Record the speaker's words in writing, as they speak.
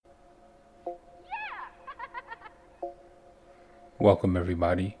Welcome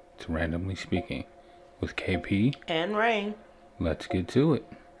everybody to Randomly Speaking with KP and Rain. Let's get to it.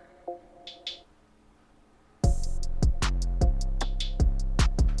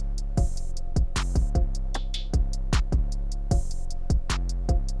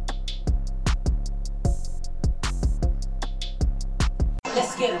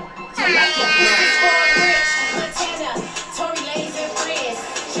 Let's get him. This is for Rich, Montana, Tory Lanez and friends,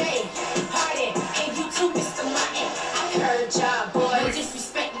 Jay, Harden, and you too, Mr. Martin. I curved y'all boys,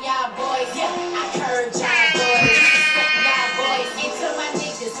 disrespect y'all boys. Yeah, I curved y'all boys, disrespect y'all boys. And to my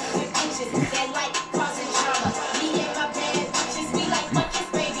niggas with bitches that like causing drama. Me and my bad bitches, we like fuck his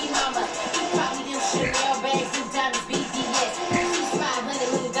baby mama. He probably them Chanel bags and diamonds, BDS. He's $500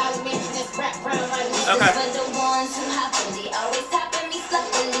 million mansion that's wrapped around my knees. Okay. But the ones who happily always topping me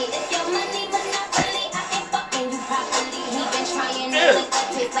sluggily. If your money monopoly, I ain't fucking you properly. He been trying to lick up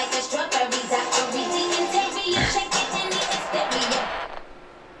taste like a strawberry. Dr. Reedy and Terry, you shake it in the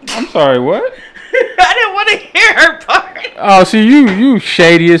exterior. I'm sorry, what? I didn't want to hear her part. Oh, see, you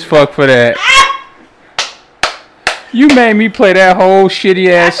shady as fuck for that. You made me play that whole shitty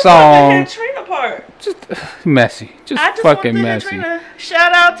ass I song. just wanted to hear Trina part. Just messy. Just I just fucking wanted messy. to hear Trina.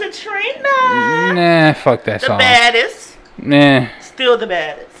 Shout out to Trina. Nah, fuck that The song. baddest. Nah. Still the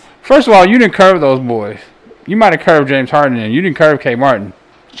baddest. First of all, you didn't curve those boys. You might have curved James Harden and you didn't curve K. Martin.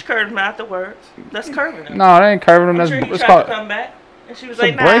 She curved him afterwards. That's curving him. No, they ain't curving them. I'm That's sure he it's tried called to come back. And she was it's a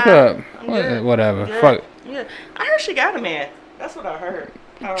like, nah. breakup. I'm good. Whatever. Good. Fuck. Yeah. I heard she got a man. That's what I heard.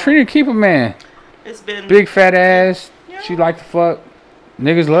 Trina, keep a man. It's been Big fat ass. Yeah. She like to fuck.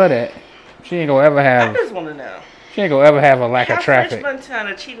 Niggas love that. She ain't gonna ever I have. just want to know. She ain't gonna ever have a lack of How traffic. French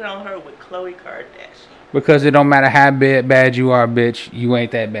Montana cheated on her with Khloe Kardashian. Because it don't matter how bad you are, bitch. You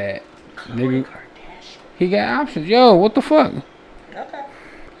ain't that bad. Khloe Nigga, Kardashian. he got options. Yo, what the fuck? Okay.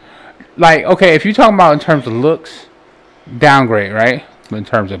 Like, okay, if you talking about in terms of looks, downgrade, right? But in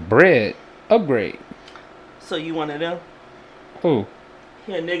terms of bread, upgrade. So you one of them? Who?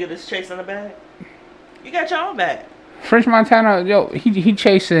 He a nigga that's chasing a bag? You got your own bag. French Montana, yo, he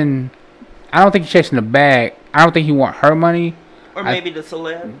chasing. I don't think he's chasing the bag. I don't think he want her money. Or maybe the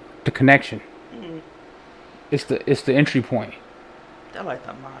celeb. The connection. Mm. It's the entry point. They're like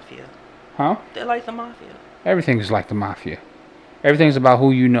the mafia. Huh? They're like the mafia. Everything is like the mafia. Everything's about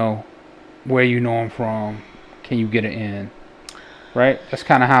who you know, where you know them from, can you get it in, right? That's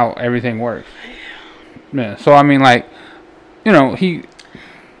kind of how everything works. Yeah. So I mean, like, you know,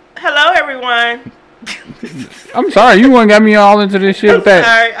 Hello, everyone. I'm sorry, you want to get me all into this shit with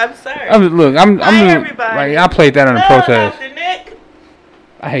that. I'm sorry. I'm Hi, everybody. like, I played that on the Hello, protest. Dr. Nick.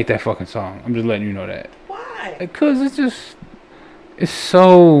 I hate that fucking song. I'm just letting you know that. Why? Because it's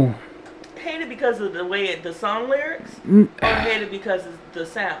so. Hate it because of the way the song lyrics, Mm. or hate it because of the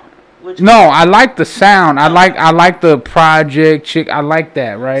sound. Which No, I like the sound. I like the project chick. I like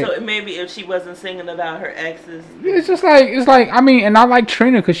that, right? So maybe if she wasn't singing about her exes, It's just like I mean, and I like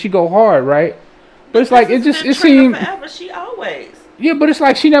Trina because she go hard, right? But it's like it Trina seemed forever. She always. yeah, but it's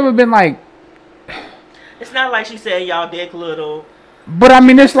like she never been like. It's not like she said y'all dick little. But I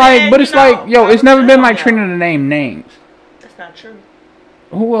mean, it's like, saying, but you it's know, like, yo, I it's was never good been on like y'all. Trina to name names. That's not true.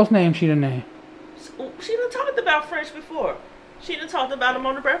 Who else named she the name? She done talked about French before. She done talked about him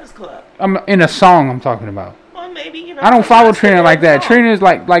on the Breakfast Club. I'm in a song. I'm talking about. Well, maybe, you know. I don't follow sometimes Trina people like that. don't.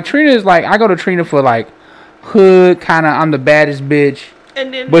 Trina is like I go to Trina for like hood kind of. I'm the baddest bitch,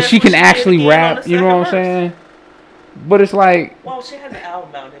 And then but that's she what can did actually again on rap. the You know what I'm second verse. saying? But it's like. Well, she has an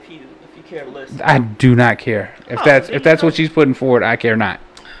album out if you care to listen. I do not care. If Oh, that's there if you that's go. what she's putting forward, I care not.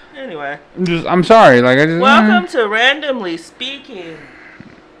 Anyway, I'm sorry. Like I just welcome to Randomly Speaking,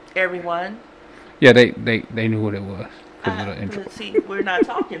 everyone. Yeah, they knew what it was. 'Cause of the intro. Let's see, we're not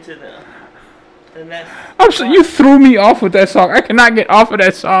talking to them. And that's I'm so, you threw me off with that song. I cannot get off of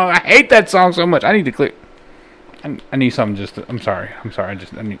that song. I hate that song so much. I need to click. I need something just to, I'm sorry. I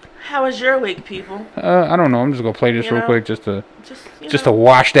need. How was your week, people? I don't know. I'm just gonna play this You real know, quick just to Just to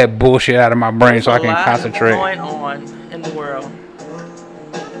wash that bullshit out of my brain there's so I a can lot concentrate. going on in the world.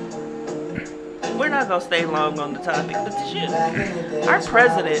 We're not gonna stay long on the topic, but did you? Our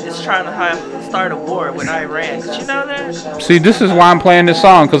president is trying to start a war with Iran. Did you know that? See, this is why I'm playing this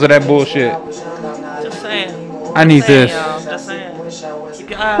song because of that bullshit. Just saying. I need this. Y'all. Just saying. Keep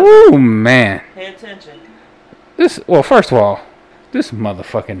your eyes. Ooh man. Pay attention. Well, first of all, this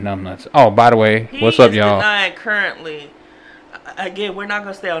motherfucking numbnuts. Oh, by the way, He what's up, is y'all? denying currently. Again, we're not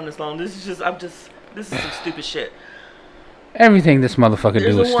gonna stay on this long. This is some stupid shit. Everything this motherfucker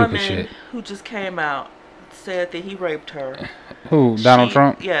There's do is a stupid woman shit. who just came out, said that he raped her. Who? Donald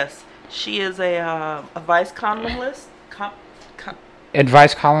Trump? Yes, she is a vice columnist.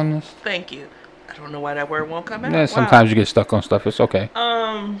 Advice columnist? Thank you. I don't know why that word won't come out. Yeah, sometimes you get stuck on stuff. It's okay.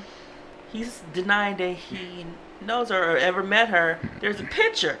 He's denying that he knows her or ever met her. There's a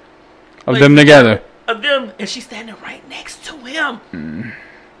picture Of them together. Of them, and she's standing right next to him.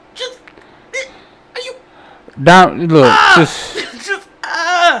 Just, are you? Down, look, just.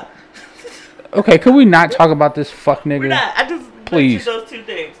 Okay, could we not talk about this fuck nigga? We're not. I just Please. mentioned those two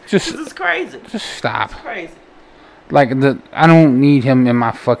things. Just- this is crazy. Just stop. It's crazy. Like I don't need him in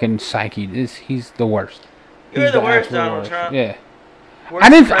my fucking psyche. He's the worst. You're He's the worst, absolute Donald worst. Trump. Yeah. Worst I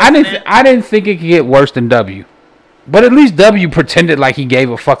president. didn't think it could get worse than W. But at least W pretended like he gave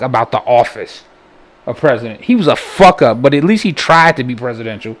a fuck about the office of president. He was a fuck up, but at least he tried to be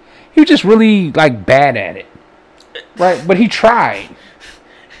presidential. He was just really like bad at it. Right? But he tried.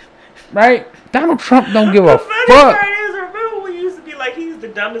 Right? Donald Trump don't give a The funny fuck. part is, remember when we used to be like, he's the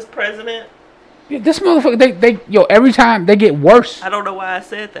dumbest president? Yeah, this motherfucker, every time they get worse. I don't know why I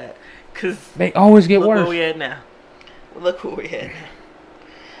said that. Because They always get look worse. where we at now. Look where we at now.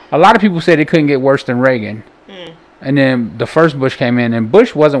 A lot of people said it couldn't get worse than Reagan. And then the first Bush came in, and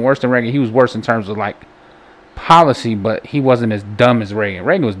Bush wasn't worse than Reagan. He was worse in terms of, like, policy, but he wasn't as dumb as Reagan.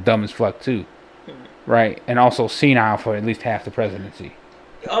 Reagan was dumb as fuck, too. Right? And also senile for at least half the presidency.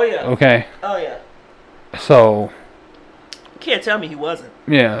 Oh, yeah. Okay? Oh, yeah. So, You can't tell me he wasn't.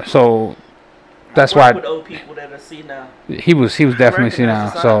 yeah, so that's Work why with old people that are senile. he was definitely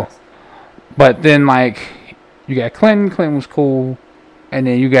senile. So, but then, like, you got Clinton. Clinton was cool. And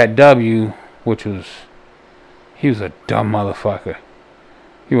then you got W, which was... He was a dumb motherfucker.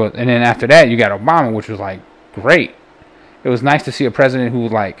 He was, and then after that, you got Obama, which was like great. It was nice to see a president who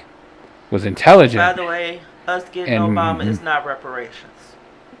like was intelligent. By the way, us getting And- Obama is not reparations.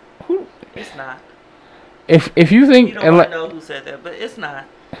 Who, It's not. if you think You don't want to know who said that, but it's not.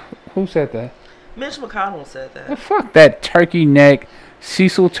 who said that? Mitch McConnell said Oh, that. fuck that turkey neck,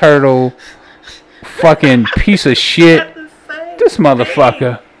 Cecil Turtle, fucking piece of shit. Not the same This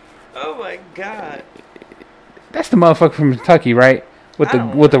motherfucker. thing. Oh my God. That's the motherfucker from Kentucky, right? With I the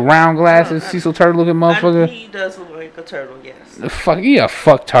don't with the know. round glasses, I don't- Cecil Turtle looking motherfucker. He does look like a turtle, yes. Fuck, he a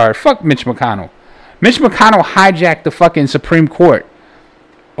fucktard. Fuck Mitch McConnell. Mitch McConnell hijacked the fucking Supreme Court.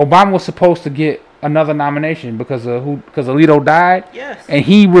 Obama was supposed to get another nomination because Alito died, Yes. and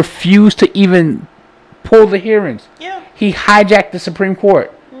he refused to even pull the hearings. Yeah. He hijacked the Supreme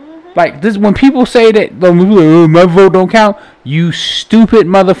Court. Like this, when people say that my vote don't count, you stupid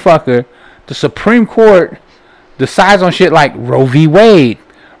motherfucker. The Supreme Court decides on shit like Roe v. Wade,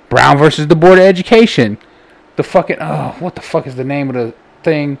 Brown versus the Board of Education, the fucking what the fuck is the name of the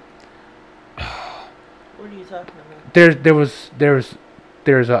thing? What are you talking about?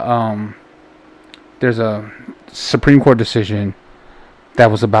 There's a Supreme Court decision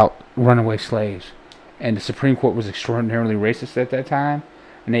that was about runaway slaves, and the Supreme Court was extraordinarily racist at that time,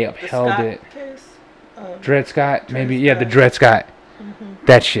 and they The upheld Scott it. case? Dred Scott, maybe, Dred yeah, the Scott. Dred Scott,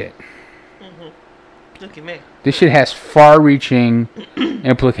 that shit. Look at me. This shit has far-reaching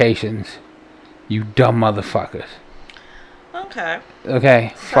implications. You dumb motherfuckers. Okay.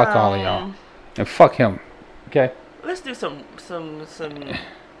 Okay, fuck all of y'all, and fuck him. Okay. Let's do some Yeah,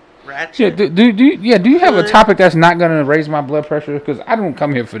 ratchet. do you have a Good. topic that's not gonna raise my blood pressure? Because I don't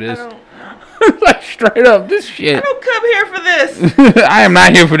come here for I this. don't Like straight up, this shit. come here for this. I am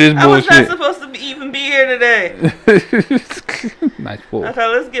not here for this I was not bullshit. supposed to even be here today. Nice pull. Okay,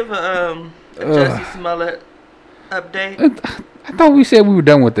 let's give a Jussie Smollett update. I thought we said we were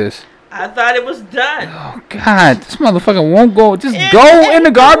done with this. I thought it was done. Oh God, this motherfucker won't go. Just go in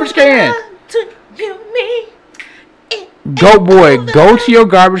the garbage can. To you, me. Go, boy. Go to your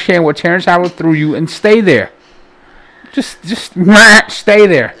garbage can where Terrence Howard threw you and stay there. Just stay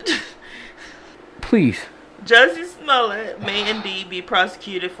there. Please. Jussie Smollett may indeed be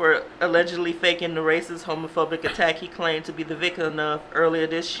prosecuted for allegedly faking the racist, homophobic attack he claimed to be the victim of earlier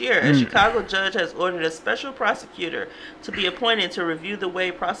this year. A Chicago judge has ordered a special prosecutor to be appointed to review the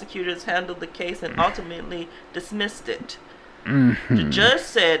way prosecutors handled the case and ultimately dismissed it. The judge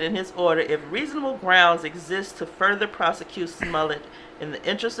said in his order, if reasonable grounds exist to further prosecute Smollett in the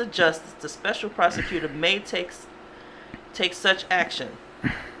interest of justice, the special prosecutor may take such action.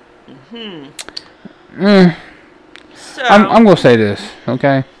 So, I'm gonna say this,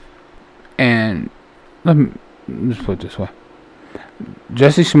 okay? And let me just put it this way: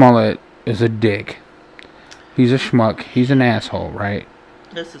 Jussie Smollett is a dick. He's a schmuck. He's an asshole, right?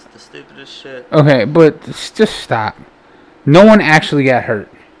 this is the stupidest shit. Okay, but just stop. No one actually got hurt,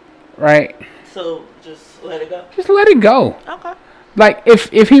 right? So just let it go. Just let it go. Okay. Like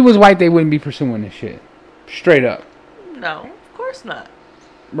if he was white, they wouldn't be pursuing this shit. Straight up, No, of course not.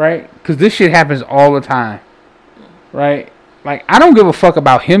 right? Because this shit happens all the time, right? Like I don't give a fuck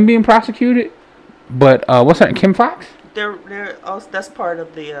about him being prosecuted, But what's her name? Kim Fox? They're also, that's part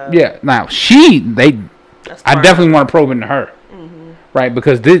of the. Yeah. Now That's I part definitely of, want to probe into her, right?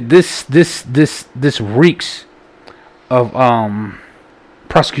 Because this reeks of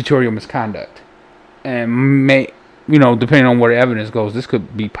prosecutorial misconduct, and depending on where the evidence goes, this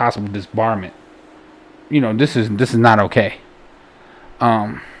could be possible disbarment. This is not okay.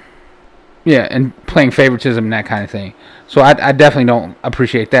 Yeah, and playing favoritism and that kind of thing. So I definitely don't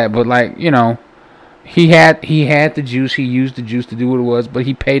appreciate that. But he had the juice. He used the juice to do what it was, but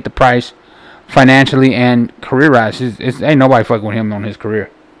he paid the price financially and career-wise. Ain't nobody fucking with him on his career,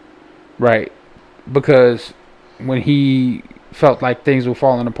 right? Because when he felt like things were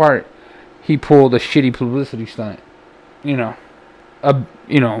falling apart, he pulled a shitty publicity stunt. One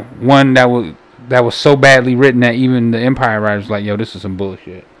that was so badly written that even the Empire writers was like, yo, this is some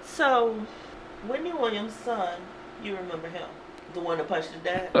bullshit. So, Wendy Williams' son, you remember him, the one that punched his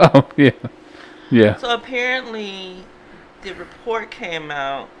dad. Oh yeah. So apparently, the report came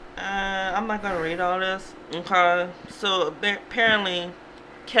out. I'm not gonna read all this. Okay. So apparently,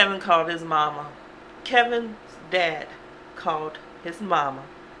 Kevin called his mama. Kevin's dad called his mama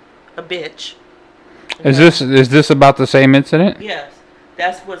a bitch. Okay? Is this about the same incident? Yes,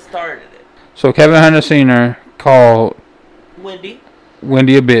 that's what started it. So Kevin Hunter Sr. called Wendy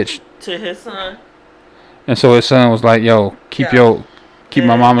a bitch, to his son, and so his son was like, "Yo, keep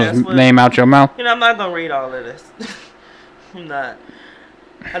my mama's name out your mouth." I'm not gonna read all of this. I'm not.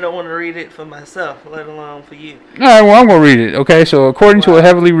 I don't want to read it for myself, let alone for you. All right, well, I'm going to read it. Okay, so according to a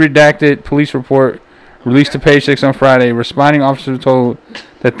heavily redacted police report released to Page 6 on Friday, responding officers were told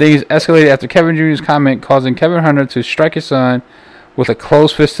that things escalated after Kevin Jr.'s comment causing Kevin Hunter to strike his son with a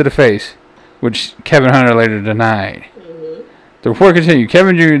closed fist to the face, which Kevin Hunter later denied. Mm-hmm. The report continued.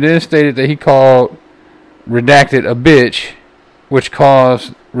 Kevin Jr. then stated that he called Redacted a bitch, which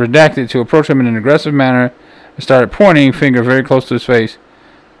caused Redacted to approach him in an aggressive manner and started pointing a finger very close to his face.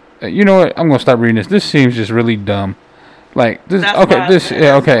 You know what? I'm gonna stop reading this. This seems just really dumb. Like this. That's okay. Why This.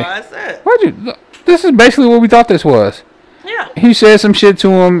 Yeah. Okay. That's what I said. Why'd you? This is basically what we thought this was. Yeah. He said some shit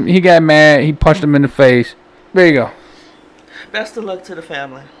to him. He got mad. He punched him in the face. There you go. Best of luck to the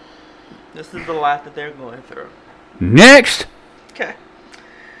family. This is the lot that they're going through. Next. Okay.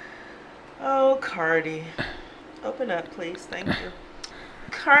 Oh, Cardi. Open up, please. Thank you.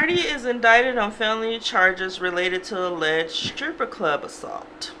 Cardi is indicted on felony charges related to alleged stripper club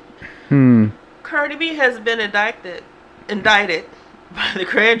assault. Cardi B has been indicted by the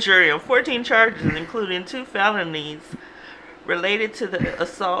grand jury on 14 charges, including 2 felonies related to the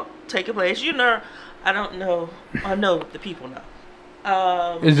assault taking place. I don't know. I know the people know.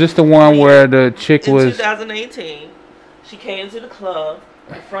 Is this the one where the chick was... In 2018, she came to the club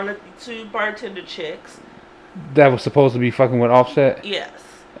in front of the 2 bartender chicks. That was supposed to be fucking with Offset? Yes.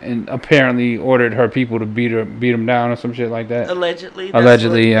 And apparently ordered her people to beat them down or some shit like that? Allegedly.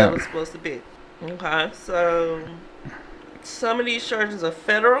 Yeah. That was supposed to be. Okay, so some of these charges are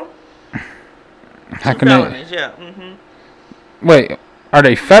federal. How can felonies, yeah. Mm-hmm. Wait, are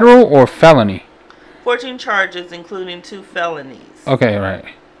they federal or felony? 14 charges, including 2 felonies. Okay, right.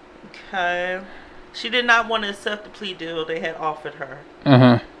 Okay. She did not want to accept the plea deal they had offered her.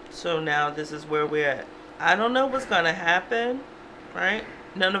 Uh-huh. So now this is where we're at. I don't know what's going to happen, right?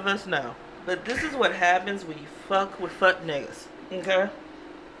 None of us know. But this is what happens when you fuck with fuck niggas, okay?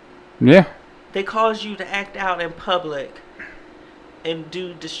 Yeah. They cause you to act out in public and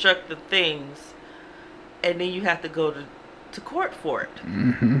do destructive things, and then you have to go to court for it.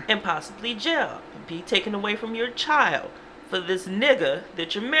 Mm-hmm. And possibly jail. Be taken away from your child for this nigga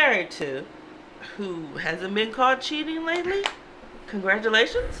that you're married to who hasn't been caught cheating lately.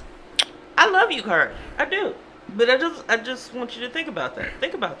 Congratulations. I love you, Kurt. I do. But I just want you to think about that.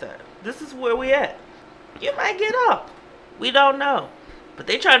 Think about that. This is where we at. You might get off. We don't know. But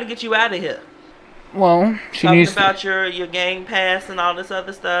they trying to get you out of here. Well, she talking needs about your gang pass and all this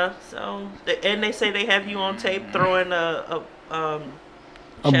other stuff. So, and they say they have you on tape throwing a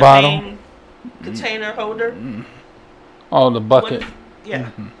bottle container holder. Oh, the bucket. Yeah.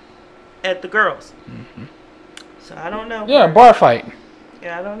 Mm-hmm. At the girls. Mm-hmm. So I don't know. Yeah, bar fight.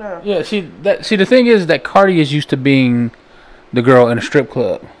 Yeah, I don't know. Yeah, see the thing is that Cardi is used to being the girl in a strip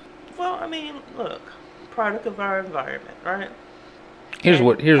club. Well, I mean, look, product of our environment, right? Here's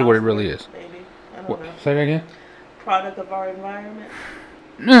what it really is. Maybe. I don't know. Say that again? Product of our environment.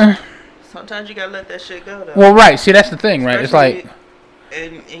 Sometimes you gotta let that shit go, though. Well, right. See, that's the thing, right? Especially it's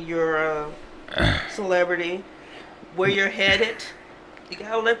like in your celebrity, where you're headed, you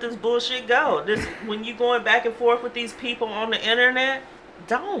gotta let this bullshit go. When you going back and forth with these people on the internet,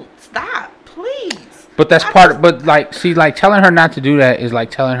 don't stop, please. But that's But telling her not to do that is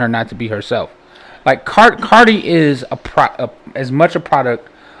like telling her not to be herself. Like Cardi is as much a product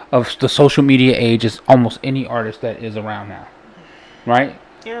of the social media age as almost any artist that is around now, right?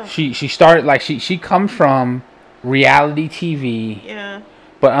 Yeah. She started like she comes from reality TV. Yeah.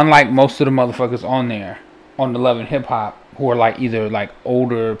 But unlike most of the motherfuckers on there, on the Love and Hip Hop, who are like either like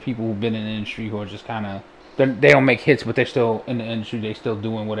older people who've been in the industry who are just kind of, they don't make hits, but they're still in the industry. They still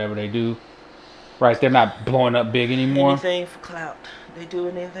doing whatever they do, right? They're not blowing up big anymore. Anything for clout. They do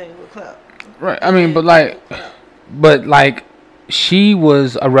anything with clout. Right. I mean, but like, she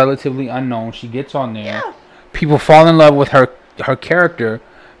was a relatively unknown. She gets on there. Yeah. People fall in love with her character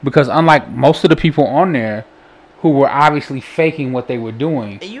because unlike most of the people on there who were obviously faking what they were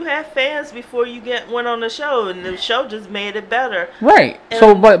doing. And you had fans before you went on the show, and the show just made it better. Right. And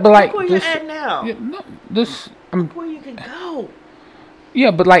so, but like look where you're at now. Yeah, no, this. Look where you can go. Yeah,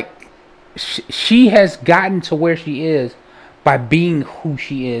 but like, she has gotten to where she is by being who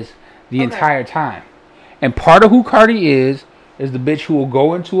she is the entire time. And part of who Cardi is the bitch who will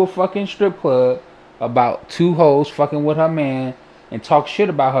go into a fucking strip club about two hoes fucking with her man and talk shit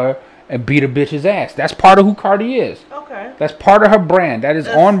about her and beat a bitch's ass. That's part of who Cardi is. Okay. That's part of her brand. That's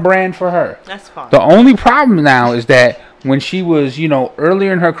on brand for her. That's fine. The only problem now is that when she was,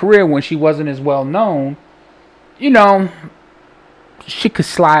 earlier in her career, when she wasn't as well known, she could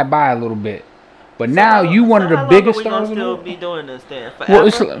slide by a little bit. But so now you one of the biggest stars. How long are we gonna still be doing this then? Forever?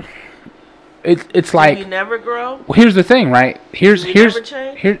 Well, it's like you never grow. Well, here's the thing, right? Here's here's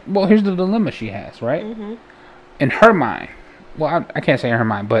the dilemma she has, right? Mm-hmm. In her mind, well, I can't say in her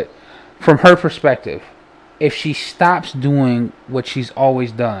mind, but from her perspective, if she stops doing what she's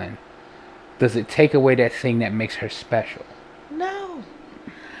always done, does it take away that thing that makes her special? No.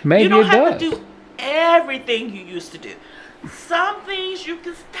 Maybe you don't it have does. to do everything you used to do. Some things you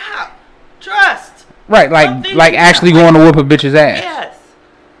can stop. Trust. Right, like actually going to whoop a bitch's ass. Yes.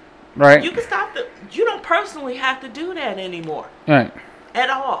 Right. You can stop you don't personally have to do that anymore. Right. At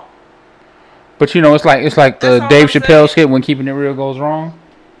all. But it's like the Dave Chappelle skit, when keeping it real goes wrong.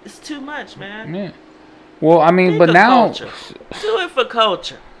 It's too much, man. Yeah. Well, I mean, Think but of now culture. Do it for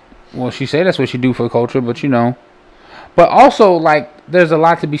culture. Well, she say that's what she do for culture, but But also, like, there's a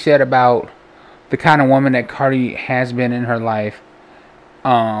lot to be said about the kind of woman that Cardi has been in her life,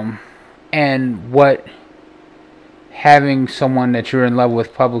 and what having someone that you're in love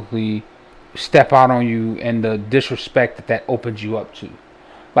with publicly step out on you and the disrespect that opens you up to.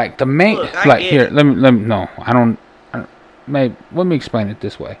 Like the main, let me explain it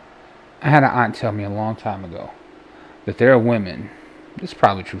this way. I had an aunt tell me a long time ago that there are women, this is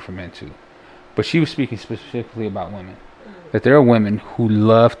probably true for men too, but she was speaking specifically about women, that there are women who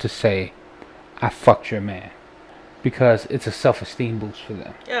love to say, I fucked your man, because it's a self-esteem boost for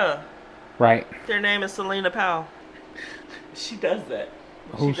them. Yeah. Right? Their name is Selena Powell. She does that.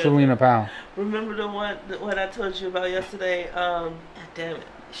 Who's Selena Powell? Remember the one what I told you about yesterday? Damn it.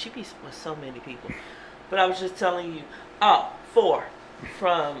 She be with so many people. But I was just telling you. 4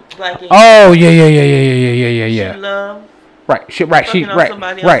 from Black Ink. Oh, yeah. She love. Right.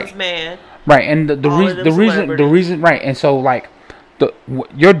 Somebody else's man. Right. And the reason right. And so like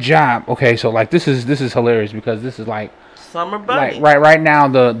your job, okay, so like this is hilarious because this is like Summer Bunny. Like right now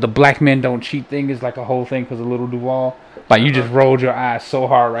the black men don't cheat thing is like a whole thing because of Little Duval. Like you just rolled your eyes so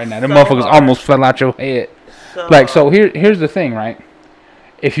hard right now. Them motherfuckers almost fell out your head. So here's the thing, right?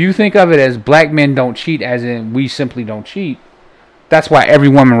 If you think of it as black men don't cheat, as in we simply don't cheat, that's why every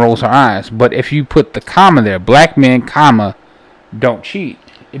woman rolls her eyes. But if you put the comma there, black men, comma, don't cheat,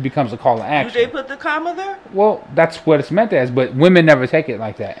 it becomes a call to action. Do they put the comma there? Well, that's what it's meant as, but women never take it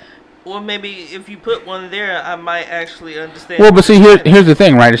like that. Well, maybe if you put one there, I might actually understand. Well, but see, here's the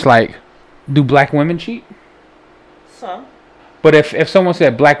thing, right? It's like, do black women cheat? Some. But if someone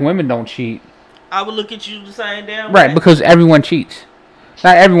said black women don't cheat, I would look at you the same damn way. Right, way. Because everyone cheats.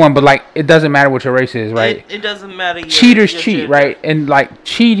 Not everyone, but like it doesn't matter what your race is, right? It doesn't matter. Cheaters cheat, right? And like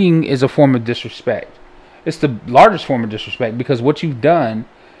cheating is a form of disrespect. It's the largest form of disrespect because what you've done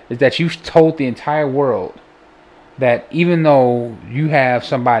is that you've told the entire world that even though you have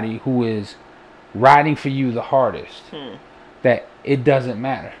somebody who is riding for you the hardest, that it doesn't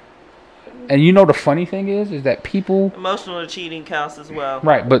matter. And the funny thing is that people emotional cheating counts as well.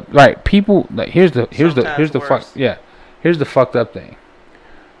 Right, but people like here's the fucked up thing.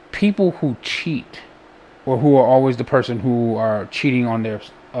 People who cheat, or who are always the person who are cheating on their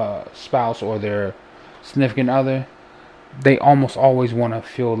spouse or their significant other, they almost always want to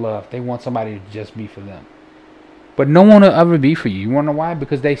feel love. They want somebody to just be for them. But no one will ever be for you. You want to know why?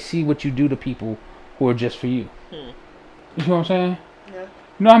 Because they see what you do to people who are just for you. You know what I'm saying? Yeah.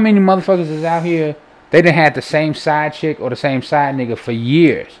 You know how many motherfuckers is out here, they done had the same side chick or the same side nigga for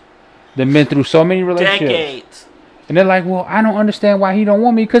years. They've been through so many relationships. Decades. And they're like, well, I don't understand why he don't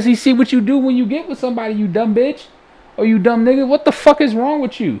want me. Because he see what you do when you get with somebody, you dumb bitch. Or you dumb nigga. What the fuck is wrong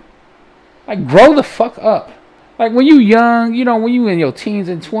with you? Like, grow the fuck up. Like, when you young, you know, when you in your teens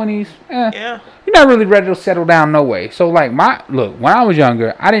and 20s, Yeah. you're not really ready to settle down no way. So, like, when I was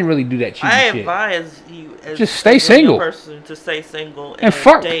younger, I didn't really do that cheating I shit. advise you as Just stay a single. person to stay single And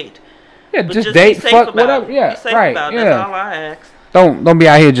fuck. date. Yeah, But just be date, safe fuck, about whatever. it. Yeah, Be safe right. about it. Yeah. That's all I ask. Don't be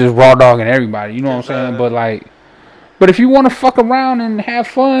out here just raw dogging everybody. You know what I'm saying? Just, But like, but if you want to fuck around and have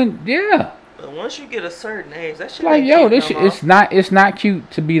fun, yeah. But once you get a certain age, that shit Like, ain't yo, cute this no shit, more. it's not cute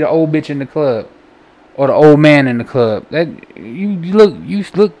to be the old bitch in the club or the old man in the club. That you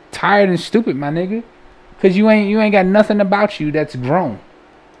look tired and stupid, my nigga. Cause you ain't got nothing about you that's grown.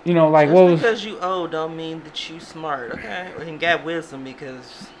 You know, like Just what was because you old don't mean that you smart, okay? Or you got wisdom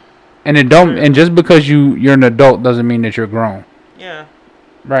because and just because you're an adult doesn't mean that you're grown. yeah.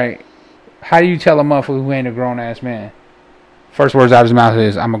 Right. How do you tell a motherfucker who ain't a grown ass man? First words out of his mouth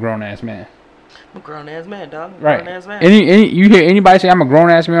is, I'm a grown ass man. I'm a grown ass man, dog. I'm a Right. grown ass man. Any you hear anybody say I'm a grown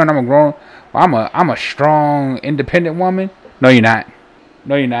ass man and I'm a strong, independent woman? No, you're not.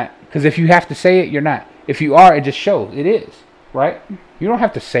 No, you're not. Because if you have to say it, you're not. If you are, it just shows. It is. Right? You don't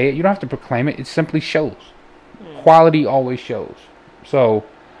have to say it. You don't have to proclaim it. It simply shows. Quality always shows. So,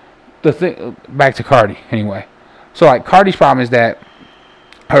 the thing, back to Cardi anyway. So, like, Cardi's problem is that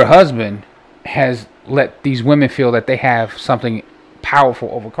her husband has let these women feel that they have something powerful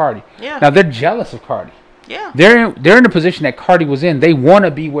over Cardi. Yeah. Now, they're jealous of Cardi. Yeah. They're in the position that Cardi was in. They want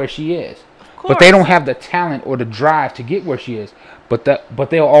to be where she is, but they don't have the talent or the drive to get where she is. But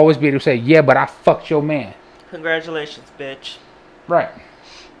they'll always be able to say, "Yeah, but I fucked your man." Congratulations, bitch. Right.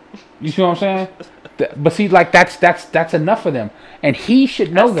 You see what I'm saying? But see, like that's enough for them, and he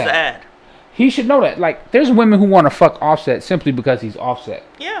should know That's that. sad. He should know that. Like, there's women who want to fuck Offset simply because he's Offset.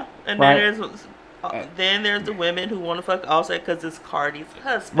 Yeah. And Right. then there's the women who want to fuck Offset because it's Cardi's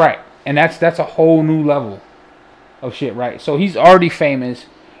husband. Right. And that's a whole new level of shit, right? So he's already famous,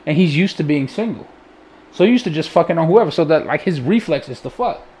 and he's used to being single. So he's used to just fucking on whoever. So that, like, his reflex is to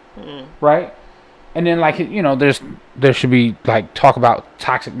fuck, right? And then, like, you know, there should be, like, talk about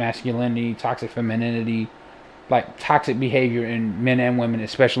toxic masculinity, toxic femininity, like toxic behavior in men and women,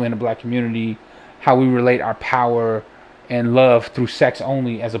 especially in the black community, how we relate our power and love through sex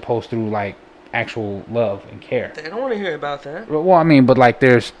only as opposed through, like, actual love and care. They don't want to hear about that. Well, I mean, but, like,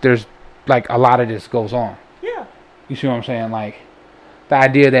 there's like, a lot of this goes on. Yeah. You see what I'm saying? Like, the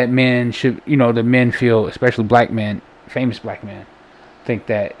idea that men should, you know, the men feel, especially black men, famous black men, think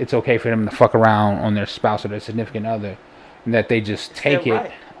that it's okay for them to fuck around on their spouse or their significant other, and that they just take it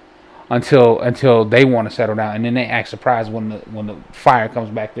right. until they want to settle down, and then they act surprised when the fire comes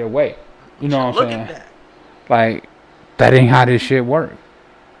back their way. You know what I'm Look saying? at that. Like, that ain't how this shit work.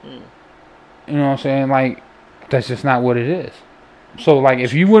 You know what I'm saying? Like, that's just not what it is. So, like,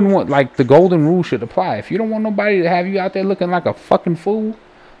 if you wouldn't want, like, the golden rule should apply. If you don't want nobody to have you out there looking like a fucking fool,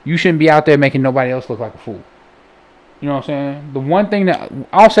 you shouldn't be out there making nobody else look like a fool. You know what I'm saying? The one thing that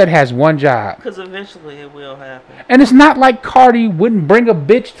Offset has one job. Because eventually it will happen. And it's not like Cardi wouldn't bring a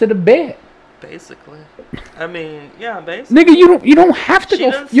bitch to the bed. Basically. I mean, yeah, basically. Nigga, you don't have to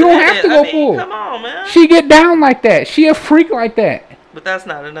go. You don't have to go full. Come on, man. She get down like that. She a freak like that. But that's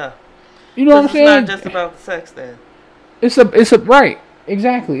not enough. You know what I'm It's saying? not just about the sex then. It's a right.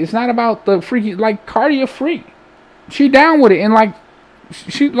 Exactly. It's not about the freaky, like, Cardi a freak. She down with it, and, like,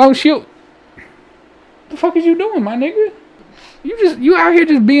 she'll. The fuck is you doing, my nigga? You out here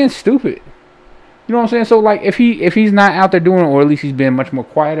just being stupid. You know what I'm saying? So, like, if he's not out there doing it, or at least he's been much more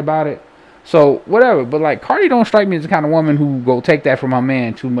quiet about it. So whatever. But, like, Cardi don't strike me as the kind of woman who go take that from my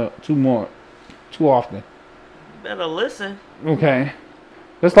man too often. Better listen. Okay.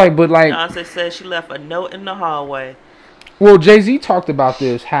 That's like, but like. Beyonce said she left a note in the hallway. Well, Jay-Z talked about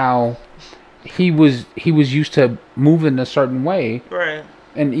this, how he was used to moving a certain way. Right.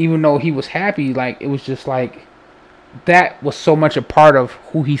 And even though he was happy, like, it was just like, that was so much a part of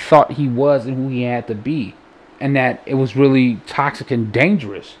who he thought he was and who he had to be. And that it was really toxic and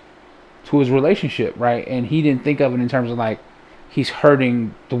dangerous to his relationship, right? And he didn't think of it in terms of, like, he's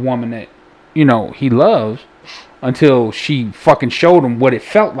hurting the woman that, you know, he loves, until she fucking showed him what it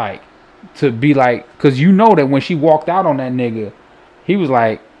felt like to be like, because you know that when she walked out on that nigga, he was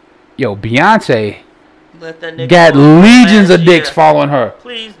like, yo, Beyonce Let that nigga got go legions last of dicks year. following her.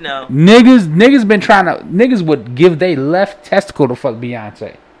 Please no. Niggas been trying to, niggas would give they left testicle to fuck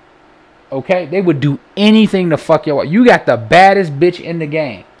Beyonce. Okay? They would do anything to fuck your wife. You got the baddest bitch in the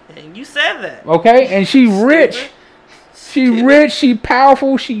game. And you said that. Okay? And she rich. Stupid. She rich, she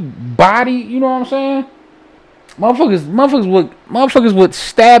powerful, she body, you know what I'm saying? Motherfuckers would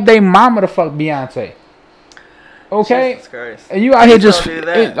stab their mama to fuck Beyonce. Okay, Jesus Christ. and you out here Please just, don't do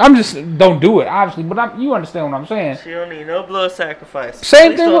that. I'm just, don't do it, obviously, but you understand what I'm saying. She don't need no blood sacrifice.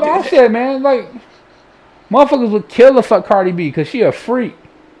 Same Please thing don't with do that. Offset, man. Like, motherfuckers would kill to fuck Cardi B because she a freak.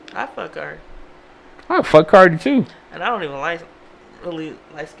 I fuck her. I'd fuck Cardi too. And I don't even like really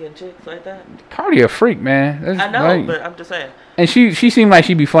light-skinned chicks like that. Cardi a freak, man. That's I know, like- but I'm just saying. and she seemed like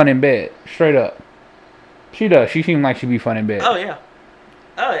she'd be fun in bed, straight up. She does. She seemed like she'd be fun in bed. Oh, yeah.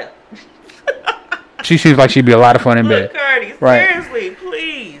 Oh, yeah. She seems like she'd be a lot of fun in Look, bed. Cardi, Right. seriously,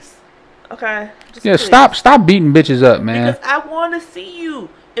 please. Okay? Just Yeah, please. stop beating bitches up, man. Because I want to see you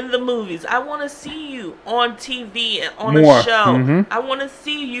in the movies. I want to see you on TV and on More. a show. Mhm. I want to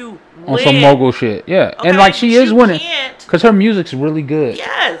see you On win. some mogul shit. Yeah, Okay? and like she But is you winning can't- because her music's really good.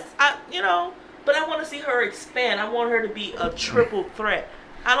 Yes, but I want to see her expand. I want her to be a triple threat.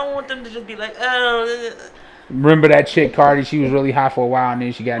 I don't want them to just be like, oh, Remember that chick Cardi? She was really hot for a while, and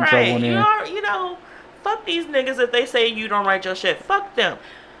then she got in trouble. right. And then, You know, fuck these niggas if they say you don't write your shit. Fuck them.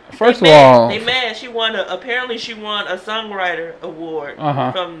 first of They mad. all, they mad. Apparently she won a songwriter award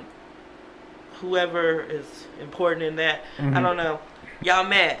Uh-huh. from whoever is important in that. Mm-hmm. I don't know. Y'all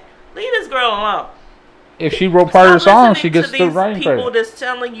mad? Leave this girl alone. if she wrote part of the Stop song, listening she gets to the these writing people credit. that's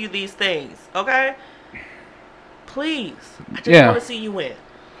telling you these things. Okay, please. I just Yeah. want to see you win.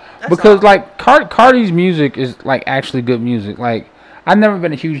 That's Because all. like Cardi's music is like actually good music. Like I've never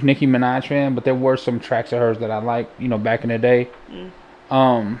been a huge Nicki Minaj fan, but there were some tracks of hers that I liked, back in the day.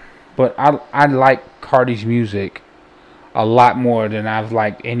 But I like Cardi's music a lot more than I've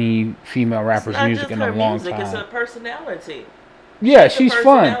liked any female rapper's it's not music just in her a long music, time. It's her personality. Yeah, It's a she's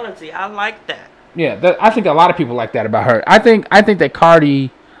fun. personality. I like that. Yeah, I think a lot of people like that about her. I think that Cardi,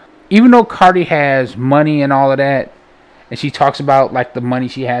 even though Cardi has money and all of that, and she talks about like the money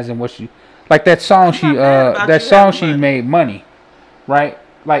she has and what she, like that song I'm she not mad about that you song having she money. made money, right?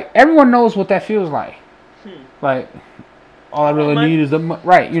 Like everyone knows what that feels like. Like all I want really money. need is the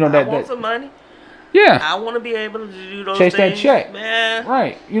right. I want that some money. yeah, I want to be able to do those Chase that things. check. Man.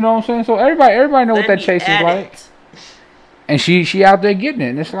 right. You know what I'm saying? So everybody know what Let that me chase is at like, it. and she out there getting it.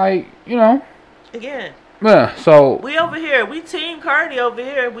 And it's like Again, yeah. So we over here. We team Cardi over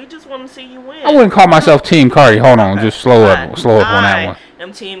here. We just want to see you win. I wouldn't call myself Team Cardi. Hold on, Okay. just slow up on that I one.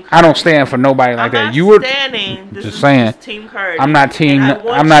 am team Cardi. I don't stand for nobody like I'm that. not You were standing. This just is saying. just team Cardi. I'm not team. And I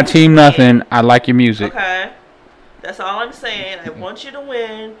want I'm you not to team win. nothing. I like your music. Okay. That's all I'm saying. I want you to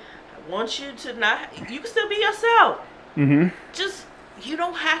win. I want you to not. You can still be yourself. Mhm. Just you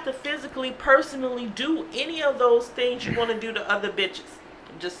don't have to physically, personally do any of those things you want to do to other bitches.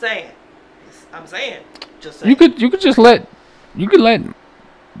 I'm just saying. I'm saying. Just saying. You could just let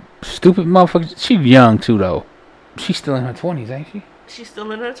stupid motherfuckers. She's young too though. She's still in her 20s, ain't she? She's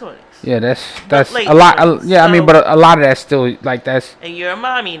still in her 20s. Yeah, that's late a lot. 20s, Yeah, I mean, so- but a lot of that's still like that's. And you're a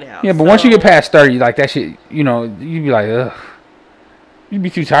mommy now. Yeah, but once you get so- past 30, like that shit, you'd be like, ugh. You'd be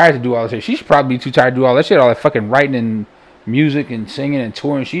too tired to do all that shit. She should probably be too tired to do all that shit, all that fucking writing and music and singing and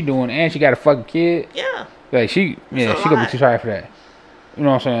touring she doing, and she got a fucking kid. Yeah. Like she a gonna be lot. too tired for that. You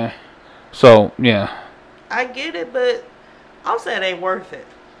know what I'm saying? So yeah, I get it, but I'm saying it ain't worth it.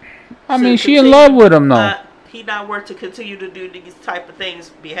 I To mean she in continue- love with him though. He not worth to continue to do these type of things,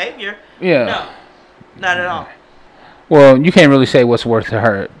 behavior. Yeah. No, not at all. Well, you can't really say what's worth to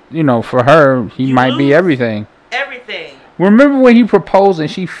her. For her, he You might be lose. everything. Everything. Remember when he proposed and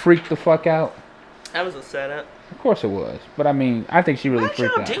she freaked the fuck out? That was a setup. Of course it was, but I mean, I think she really Why'd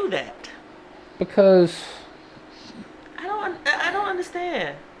freaked y'all out do that? because I don't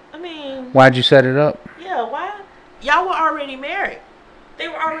understand. I mean, why'd you set it up? yeah, why? Y'all were already married. They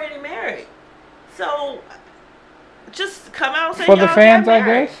were already married. So, just come out and say For the y'all fans, got I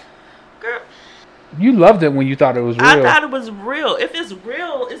married. guess. Girl, You loved it when you thought it was real. I thought it was real. If it's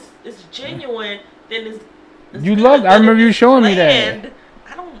real, it's genuine, then it's You good. loved- I But if remember you it's showing me that. planned,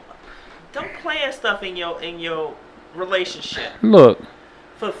 don't plan stuff in your relationship Look,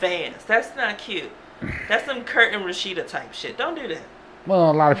 for fans. That's not cute. That's some Kurt and Rashida type shit. Don't do that.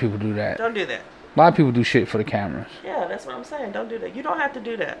 well, a lot of people do that. Don't do that. A lot of people do shit for the cameras. Yeah, that's what I'm saying. Don't do that. You don't have to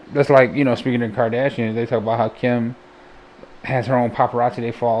do that. That's like, speaking of Kardashians, they talk about how Kim has her own paparazzi.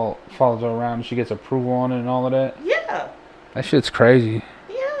 They follows her around and she gets approval on it and all of that. Yeah, That shit's crazy.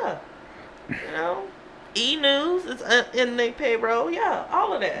 yeah. E News is in the payroll. Yeah,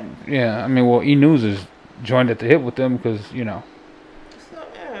 all of that. Yeah, I mean, well, E! News is joined at the hip with them because, So, yeah.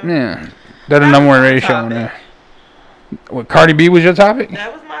 yeah, they're the number one radio show on there. What, Cardi B was your topic?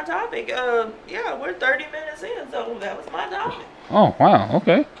 That was my topic. Yeah, we're 30 minutes in, so that was my topic. Oh, wow,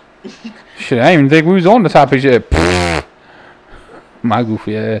 okay. Shit, I didn't even think we was on the topic yet. My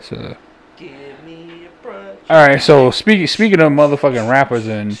goofy ass. Give me a brush. All right. So speaking of motherfucking rappers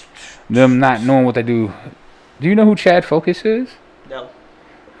and them not knowing what they do you know who Chad Focus is? No.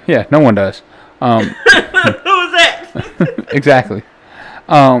 Yeah, no one does. Who was that? Exactly.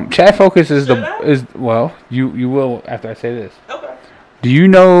 Chad Focus is well, you will after I say this. Okay.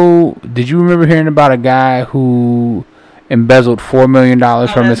 Did you remember hearing about a guy who embezzled $4 million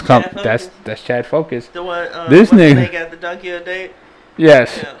from his company? That's Chad Focus. The one this nigga they got the donkey a date.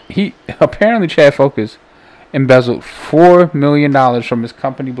 Yes. Yeah. He apparently Chad Focus embezzled $4 million from his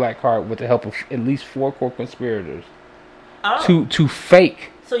company Black Card with the help of at least 4 co-conspirators. Oh. To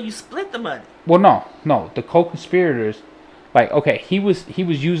fake. So you split the money. Well, no. The co-conspirators, like, okay, he was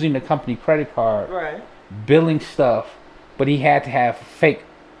using the company credit card, Right. billing stuff, but he had to have fake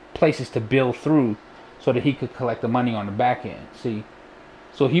places to bill through so that he could collect the money on the back end. See,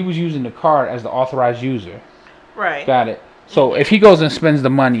 so he was using the card as the authorized user. Right. Got it. So if he goes and spends the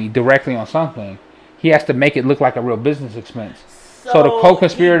money directly on something, he has to make it look like a real business expense. So the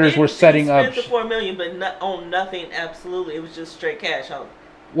co-conspirators were setting up. He spent the $4 million, but not on nothing. Absolutely, it was just straight cash. Huh?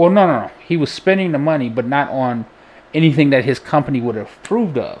 Well, no. He was spending the money, but not on anything that his company would have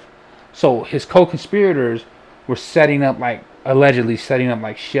approved of. So his co-conspirators were allegedly setting up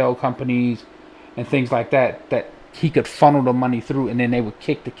like shell companies and things like that he could funnel the money through, and then they would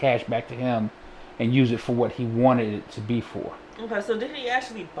kick the cash back to him and use it for what he wanted it to be for. Okay, so did he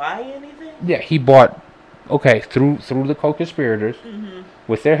actually buy anything? Yeah, he bought. Okay, through the co-conspirators,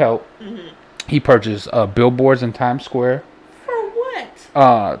 with their help, he purchased billboards in Times Square. For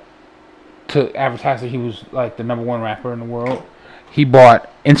what? To advertise that he was like the #1 rapper in the world. He bought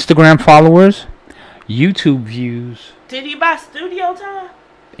Instagram followers, YouTube views. Did he buy studio time?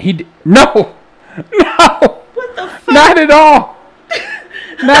 No, What the fuck? not at all.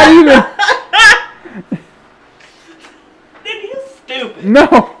 Not even. You stupid.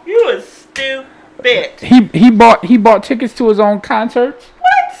 No. You was stupid. He bought tickets to his own concerts.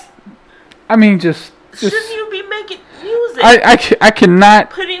 What? I mean, just Shouldn't you be making music? I cannot.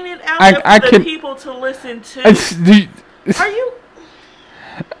 Putting it out there for the people to listen to. Are you?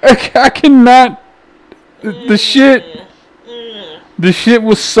 I cannot. The shit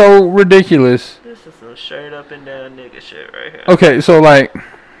was so ridiculous. This is some straight up and down nigga shit right here. Okay, so like,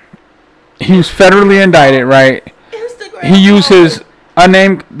 he was federally indicted, right? Instagram. He used his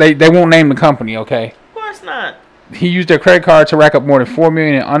unnamed. They won't name the company, okay? Of course not. He used their credit card to rack up more than $4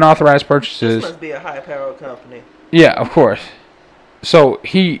 million in unauthorized purchases. This must be a high-powered company. Yeah, of course. So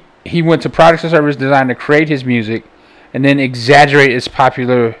he went to products and services designed to create his music, and then exaggerate its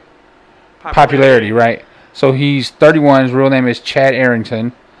popularity, right? So he's 31. His real name is Chad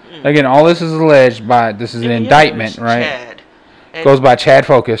Arrington. Again, all this is alleged by. This is an indictment, right? Chad. Goes by Chad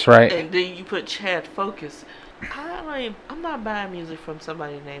Focus, right? And then you put Chad Focus. I'm not buying music from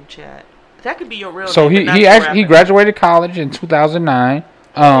somebody named Chad. That could be your real So name. he graduated college in 2009. You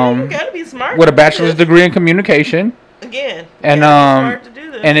gotta be smart with a bachelor's degree in communication. Again. And smart to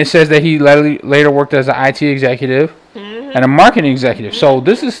do this. and it says that he later worked as an IT executive and a marketing executive. So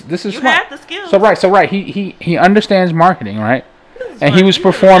this is you smart. have the skills. So right. He understands marketing, right? And he was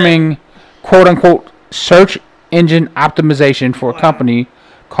performing quote unquote search engine optimization for a company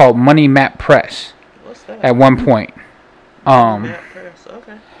called Money Map Press. What's that? At one point. Map Press.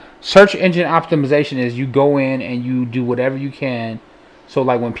 Okay. Search engine optimization is you go in and you do whatever you can. So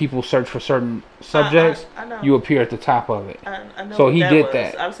like when people search for certain subjects, I know. you appear at the top of it. I know So what he that did was.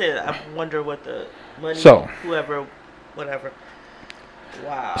 that. I'm saying I wonder what the money. So whatever.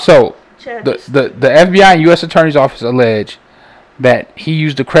 Wow. So Chad the FBI and U.S. Attorney's Office allege that he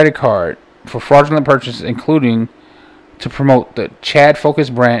used a credit card for fraudulent purchases, including to promote the Chad Focus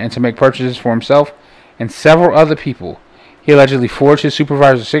brand and to make purchases for himself and several other people. He allegedly forged his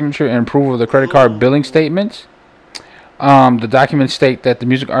supervisor's signature and approval of the credit card billing statements. The documents state that the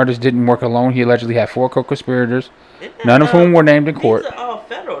music artist didn't work alone. He allegedly had 4 co-conspirators, none of whom were named in court. These are all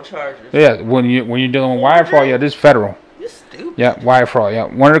federal charges. Yeah, when you're dealing with wire fraud, yeah, this is federal. You stupid. Yeah, wire fraud. Yeah,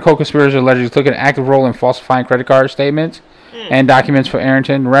 one of the co-conspirators allegedly took an active role in falsifying credit card statements and documents for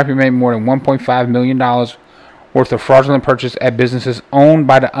Arrington. The rapper made more than $1.5 million worth of fraudulent purchase at businesses owned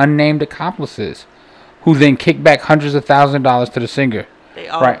by the unnamed accomplices, who then kicked back hundreds of thousands of dollars to the singer. They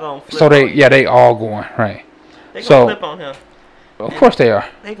all right. gonna flip So on you. they all going right. They gonna flip on him. Of course they are.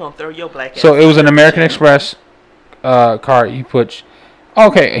 They gonna throw your black ass. So it was an American Express card. He put.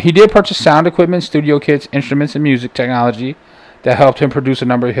 Okay, he did purchase sound equipment, studio kits, instruments, and music technology that helped him produce a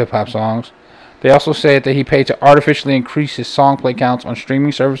number of hip hop songs. They also said that he paid to artificially increase his song play counts on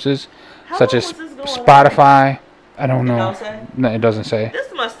streaming services such as Spotify. I don't know. No, it doesn't say.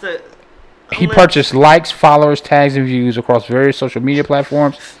 This must have. He purchased likes, followers, tags, and views across various social media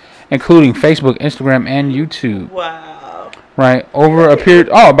platforms including Facebook, Instagram, and YouTube. Wow. Right, over a period,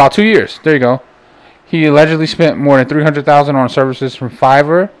 about 2 years. There you go. He allegedly spent more than $300,000 on services from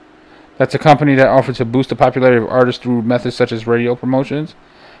Fiverr. That's a company that offered to boost the popularity of artists through methods such as radio promotions.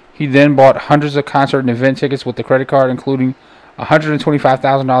 He then bought hundreds of concert and event tickets with the credit card, including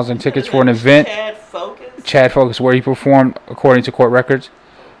 $125,000 in tickets for an event, Chad Focus, where he performed according to court records.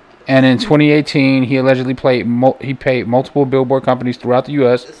 And in 2018, he allegedly paid multiple billboard companies throughout the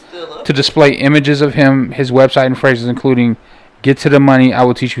U.S. to display images of him, his website, and phrases including "Get to the money, I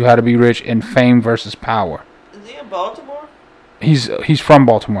will teach you how to be rich," and "Fame versus power." Is he in Baltimore? He's from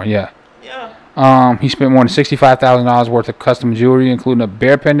Baltimore, yeah. Yeah. He spent more than $65,000 worth of custom jewelry, including a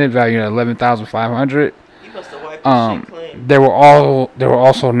bear pendant valued at $11,500. You must have wiped this shit clean. There were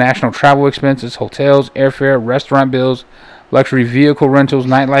also national travel expenses, hotels, airfare, restaurant bills, luxury vehicle rentals,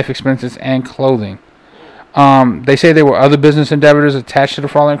 nightlife expenses, and clothing. They say there were other business endeavors attached to the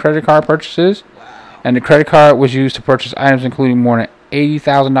fraudulent credit card purchases, and the credit card was used to purchase items including more than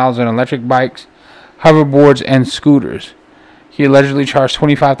 $80,000 in electric bikes, hoverboards, and scooters. He allegedly charged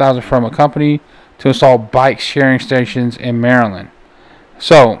 $25,000 from a company to install bike sharing stations in Maryland.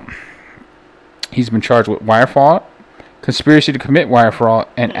 So, he's been charged with wire fraud, conspiracy to commit wire fraud,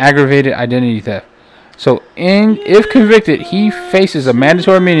 and aggravated identity theft. So, if convicted, he faces a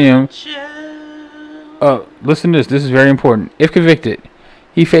mandatory minimum. Listen to this. This is very important. If convicted,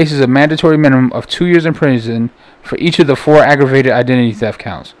 he faces a mandatory minimum of 2 years in prison for each of the 4 aggravated identity theft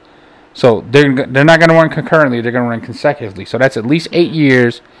counts. So, they're not going to run concurrently. They're going to run consecutively. So, that's at least 8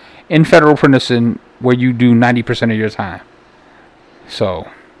 years in federal prison where you do 90% of your time. So,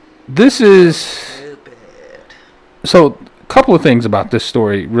 this is... So, a couple of things about this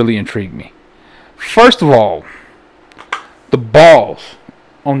story really intrigued me. First of all, the balls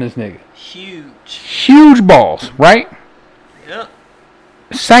on this nigga. Huge balls, right? Yep.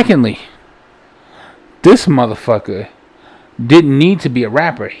 Secondly, this motherfucker didn't need to be a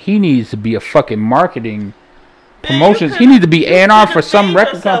rapper. He needs to be a fucking marketing promotions. He needs to be A&R for some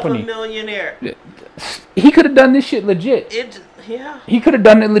record company. A millionaire. He could have done this shit legit. Yeah. He could have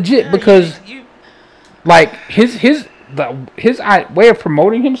done it legit because, like, his way of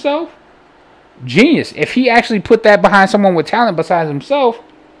promoting himself, genius. If he actually put that behind someone with talent besides himself.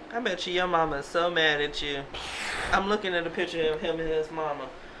 I bet your mama is so mad at you. I'm looking at a picture of him and his mama.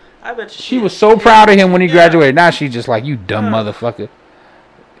 I bet you she was so proud of him when he graduated. Now she's just like, you dumb motherfucker.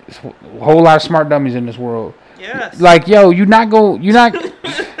 There's a whole lot of smart dummies in this world. Yes. Like, yo, you're not.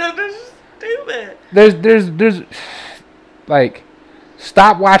 That's stupid. There's like,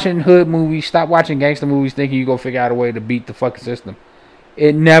 stop watching hood movies, stop watching gangster movies thinking you go figure out a way to beat the fucking system.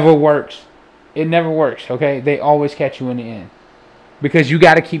 It never works. It never works, okay? They always catch you in the end. Because you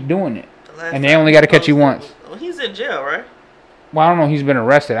got to keep doing it. And they only got to catch you once. Well, he's in jail, right? Well, I don't know. He's been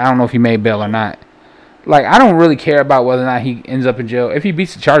arrested. I don't know if he made bail or not. Like, I don't really care about whether or not he ends up in jail. If he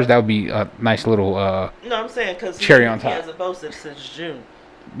beats the charge, that would be a nice little no, I'm saying because cherry on top. He hasn't posted since June.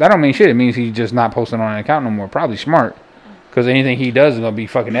 That don't mean shit. It means he's just not posting on an account no more. Probably smart. Because anything he does is going to be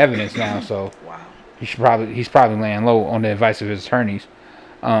fucking evidence now. So wow. He's probably laying low on the advice of his attorneys.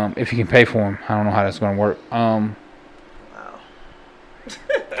 If he can pay for him. I don't know how that's going to work. Wow.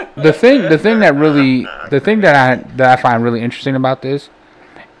 The thing that I find really interesting about this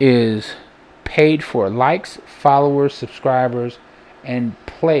is paid for likes, followers, subscribers, and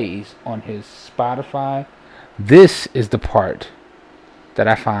plays on his Spotify. This is the part that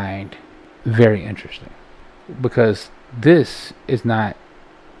I find very interesting because this is not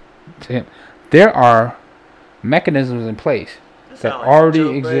to him. There are mechanisms in place that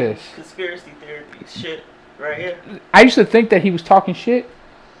already exist. Conspiracy theory shit right here. I used to think that he was talking shit.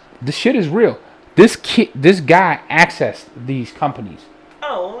 The shit is real. This guy accessed these companies.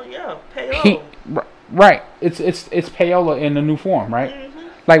 Oh yeah, payola. Right. It's payola in a new form, right? Mm-hmm.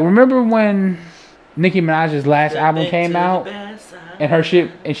 Like, remember when Nicki Minaj's last album came out and her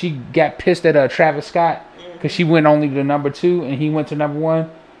shit, and she got pissed at Travis Scott because she went only to number 2 and he went to number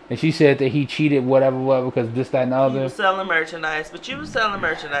 1. And she said that he cheated, whatever, because this, that, and the other. You were selling merchandise, but you were selling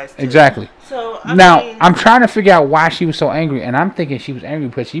merchandise too. Exactly. So I'm trying to figure out why she was so angry, and I'm thinking she was angry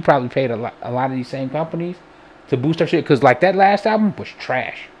because she probably paid a lot of these same companies to boost her shit. Because like that last album was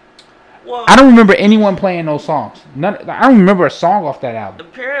trash. Well, I don't remember anyone playing those songs. I don't remember a song off that album.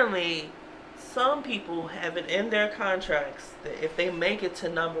 Apparently, some people have it in their contracts that if they make it to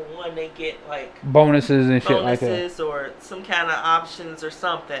number 1, they get like bonuses and shit like that. Bonuses or some kind of options or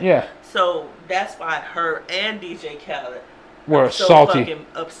something. Yeah. So that's why her and DJ Khaled were so salty, fucking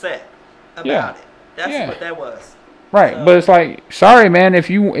upset about it. That's what that was. Right, so, but it's like, sorry, man. If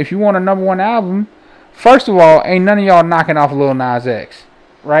you want a number 1 album, first of all, ain't none of y'all knocking off Lil Nas X,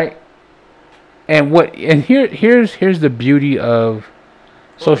 right? And here's the beauty of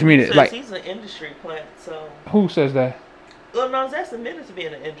social media. Says Like, he's an industry plant, so who says that? Lil Nas X admitted to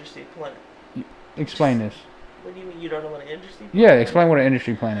being an industry plant. Explain this. What do you mean you don't know what an industry plant Yeah, is? explain what an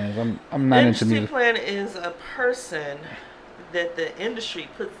industry plan is. I'm not into Industry music. plant is a person that the industry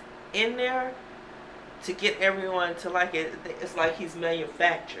puts in there to get everyone to like it. It's like he's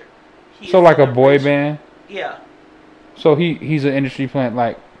manufactured. So like a boy band. Yeah, So he's an industry plant,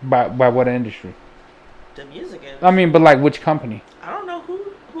 like by what industry? the music industry. I mean, but like which company? I don't know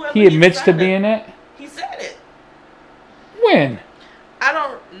whoever He admits to signed it. being that. He said it. When? I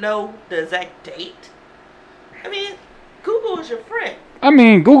don't know the exact date. I mean, Google is your friend. I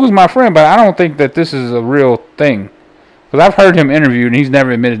mean, Google's my friend, but I don't think that this is a real thing. Because I've heard him interviewed, and he's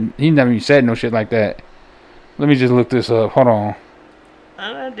never even said no shit like that. Let me just look this up. Hold on.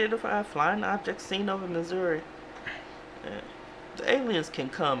 Unidentified flying object seen over Missouri. Yeah. The aliens can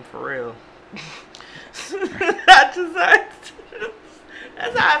come for real.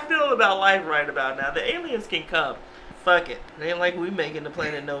 That's how I feel about life right about now. The aliens can come. Fuck it. It ain't like we making the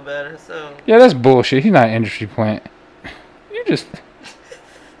planet no better. So Yeah, that's bullshit. He's not an industry plant. You just...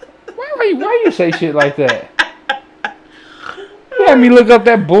 Why you say shit like that? You had me look up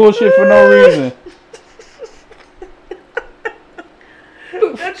that bullshit for no reason.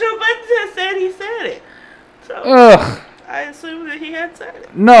 that Joe Biden just said he said it. So Ugh. I assume that he had said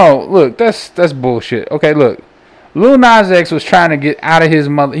it. No, look, that's bullshit. Okay, look. Lil Nas X was trying to get out of his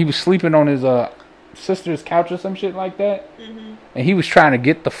mother. He was sleeping on his sister's couch or some shit like that. Mm-hmm. And he was trying to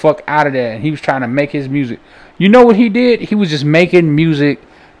get the fuck out of there. And he was trying to make his music. You know what he did? He was just making music,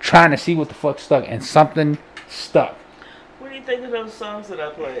 trying to see what the fuck stuck. And something stuck. What do you think of those songs that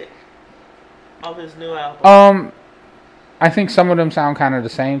I played off his new album? I think some of them sound kind of the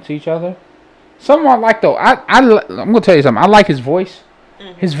same to each other. Some I like though. I'm gonna tell you something. I like his voice.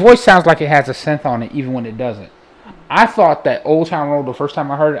 Mm-hmm. His voice sounds like it has a synth on it, even when it doesn't. I thought that Old Town Road, the first time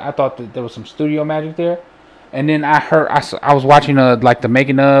I heard it, I thought that there was some studio magic there. And then I was watching like the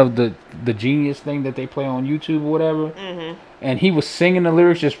making of the Genius thing that they play on YouTube or whatever. Mm-hmm. And he was singing the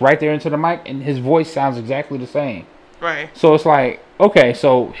lyrics just right there into the mic, and his voice sounds exactly the same. Right. So it's like, okay,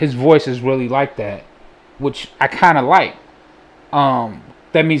 so his voice is really like that, which I kind of like.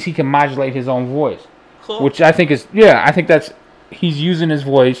 That means he can modulate his own voice, Cool. which I think is, yeah, I think he's using his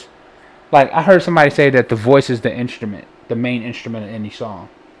voice. Like, I heard somebody say that the voice is the instrument, the main instrument of any song.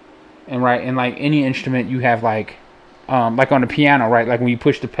 And like any instrument, you have like on the piano, right? Like when you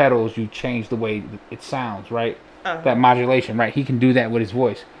push the pedals, you change the way it sounds, right? Uh-huh. That modulation, right? He can do that with his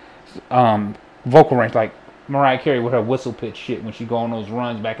voice. Vocal range, like Mariah Carey with her whistle pitch shit when she go on those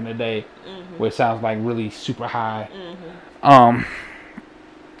runs back in the day, where it sounds like really super high.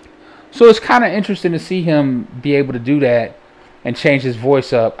 So it's kind of interesting to see him be able to do that and change his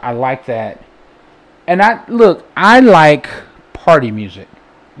voice up. I like that. And I like party music,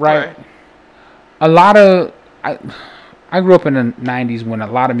 right? A lot of I grew up in the 90s when a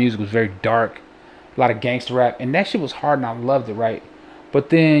lot of music was very dark, a lot of gangster rap, and that shit was hard and I loved it, right? But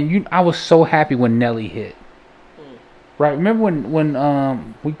then I was so happy when Nelly hit. Right? Remember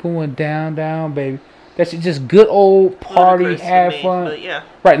when we going down, baby? That's just good old party, Ludacris have to me, fun. but yeah.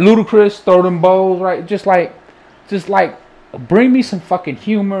 Right, Ludacris, throw them bows, right? Just like bring me some fucking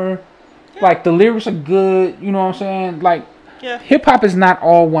humor. Yeah. Like the lyrics are good, you know what I'm saying? Like Yeah. hip hop is not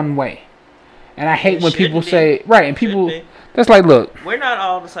all one way. And I hate It when people shouldn't say be. right, and people Shouldn't be. that's like, look, We're not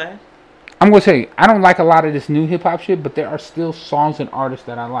all the same. I'm gonna tell you, I don't like a lot of this new hip hop shit, but there are still songs and artists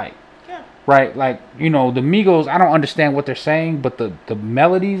that I like. Yeah. Right? Like, you know, the Migos, I don't understand what they're saying, but the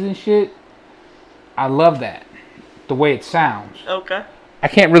melodies and shit, I love that. The way it sounds. Okay. I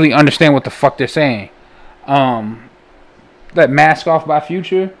can't really understand what the fuck they're saying. That Mask Off by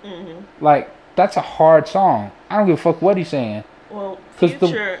Future, like, that's a hard song. I don't give a fuck what he's saying. Well, 'Cause the-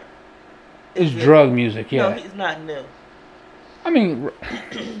 Future It's is drug music, No, yeah. he's not new. I mean,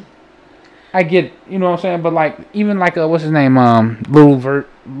 I get, you know what I'm saying, but like, even like, what's his name, Little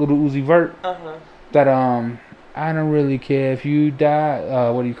Uzi Vert, Uh-huh. that, I don't really care if you die,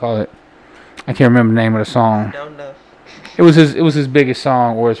 what do you call it? I can't remember the name of the song. Don't know. It was his biggest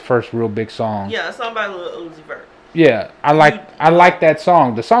song, or his first real big song. Yeah, it's song by Lil Uzi Vert. Yeah, I like that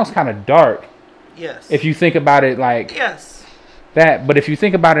song. The song's kind of dark Yes. if you think about it like Yes. that, but if you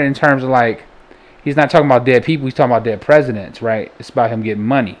think about it in terms of like, he's not talking about dead people, he's talking about dead presidents, right? It's about him getting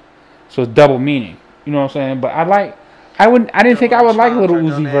money. So it's double meaning. You know what I'm saying? But I didn't think I would like Little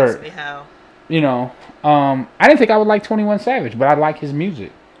Uzi Vert. How. You know, I didn't think I would like 21 Savage, but I like his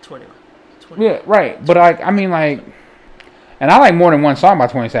music. 20. Yeah, right. But I mean, like, and I like more than one song by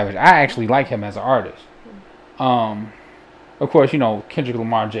 21 Savage. I actually like him as an artist. Of course, you know, Kendrick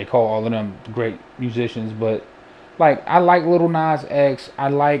Lamar, J. Cole, all of them great musicians, but like I like Lil Nas X. I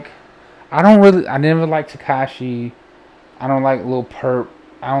never like Tekashi. I don't like Lil Perp.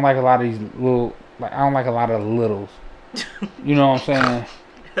 I don't like a lot of these I don't like a lot of the littles. You know what I'm saying?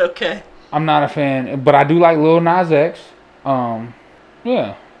 Okay. I'm not a fan, but I do like Lil Nas X.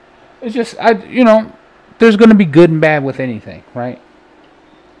 Yeah. It's just, there's going to be good and bad with anything, right?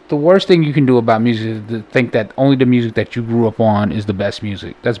 The worst thing you can do about music is to think that only the music that you grew up on is the best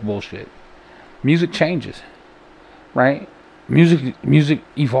music. That's bullshit. Music changes, right? Music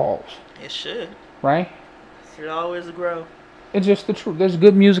evolves. It should. Right? It should always grow. It's just the truth. There's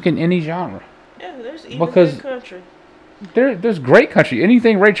good music in any genre. Yeah, there's even Because good country. There's great country.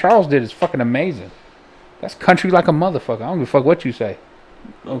 Anything Ray Charles did is fucking amazing. That's country like a motherfucker. I don't give a fuck what you say.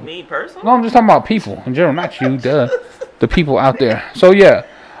 Me personally? No, I'm just talking about people in general, not you, duh. The people out there. So yeah.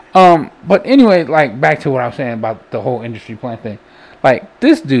 But anyway, like back to what I was saying about the whole industry plan thing. Like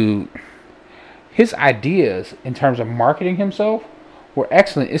this dude, his ideas in terms of marketing himself were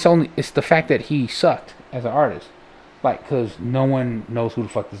excellent. It's the fact that he sucked as an artist. Like, cause no one knows who the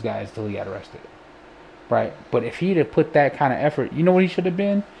fuck this guy is till he got arrested. Right? But if he'd have put that kind of effort, you know what he should have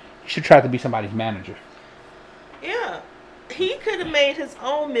been? He should try to be somebody's manager. Yeah. He could have made his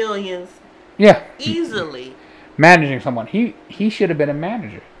own millions. Yeah. Easily. Managing someone. He should have been a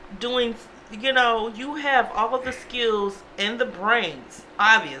manager. Doing, you have all of the skills and the brains,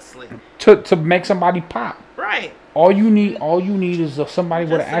 obviously. To make somebody pop. Right. All you need is somebody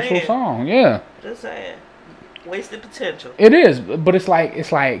with an actual song. Yeah. Just saying. Wasted potential. It is, but it's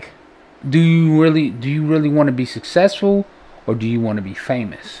like do you really want to be successful or do you want to be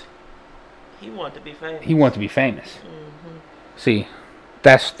famous? He wanted to be famous. He wanted to be famous. Mm-hmm. See,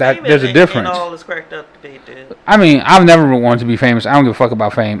 there's a difference. And all is cracked up to be, dude. I mean, I've never wanted to be famous. I don't give a fuck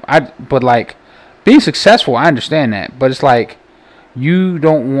about fame. But like being successful, I understand that. But it's like you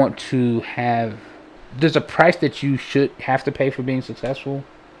don't want to have. There's a price that you should have to pay for being successful.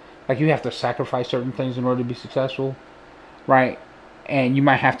 Like you have to sacrifice certain things in order to be successful, right? And you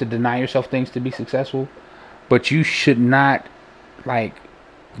might have to deny yourself things to be successful, but you should not, like,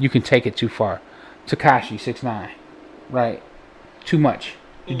 you can take it too far. Tekashi 6ix9ine, right? Too much.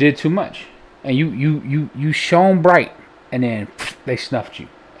 You did too much, and you shone bright, and then they snuffed you,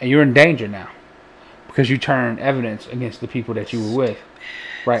 and you're in danger now because you turned evidence against the people that you were with.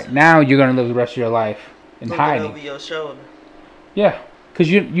 Right now, you're gonna live the rest of your life in hiding. Over your shoulder. Yeah. Because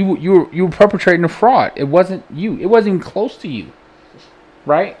you were perpetrating a fraud. It wasn't you. It wasn't even close to you.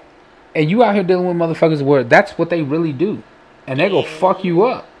 Right? And you out here dealing with motherfuckers where that's what they really do. And they go fuck you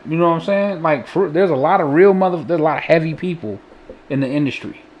up. You know what I'm saying? Like, there's a lot of there's a lot of heavy people in the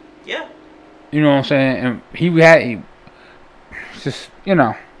industry. Yeah. You know what I'm saying? And he just,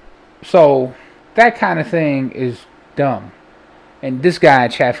 So, that kind of thing is dumb. And this guy,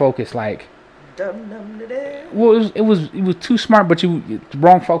 Chad Focus, like, well, it was too smart, but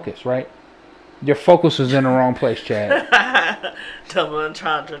wrong focus, right? Your focus was in the wrong place, Chad. Double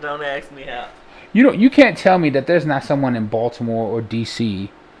entendre, don't ask me how. You can't tell me that there's not someone in Baltimore or DC.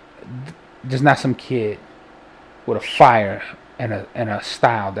 There's not some kid with a fire and a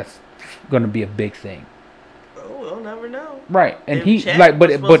style that's going to be a big thing. Oh, we'll never know. Right, and if Chad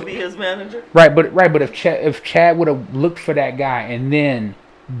was supposed to be his manager. Right, but if Chad would have looked for that guy and then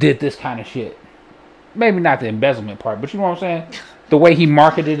did this kind of shit. Maybe not the embezzlement part, but you know what I'm saying? The way he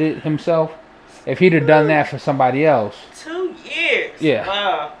marketed it himself. If he'd have done that for somebody else. 2 years. Yeah.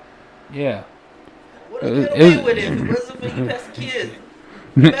 Wow. Yeah. What would have been with it if it wasn't for you pesky kids?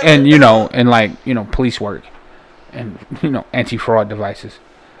 And police work. And, anti-fraud devices.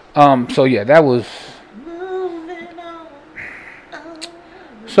 So yeah, that was.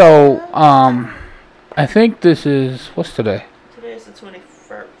 So, I think this is, what's today? Today is the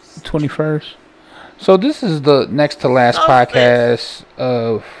 21st. 21st. So this is the next to last podcast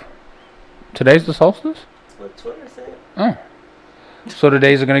of, today's the solstice? That's what Twitter said. Oh. So the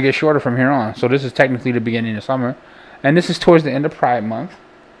days are going to get shorter from here on. So this is technically the beginning of summer. And this is towards the end of Pride Month.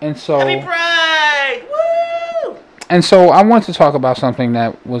 And so. Happy Pride! Woo! And so I want to talk about something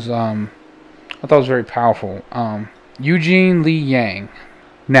that was, I thought was very powerful. Eugene Lee Yang.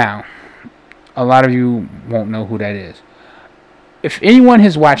 Now, a lot of you won't know who that is. If anyone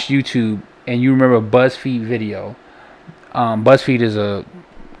has watched YouTube and you remember a BuzzFeed video, BuzzFeed is a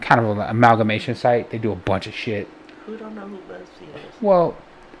kind of an amalgamation site. They do a bunch of shit. Who don't know who BuzzFeed is? Well,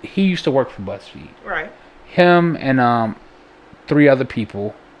 he used to work for BuzzFeed. Right. Him and 3 other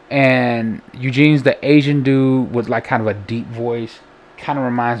people. And Eugene's the Asian dude with like kind of a deep voice. Kind of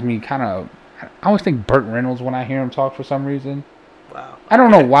reminds me, I always think Burt Reynolds when I hear him talk for some reason. Wow. I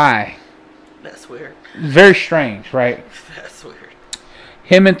don't know why. That's weird. Very strange, right? That's weird.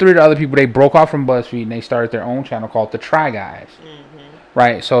 Him and 3 of the other people, they broke off from BuzzFeed and they started their own channel called The Try Guys.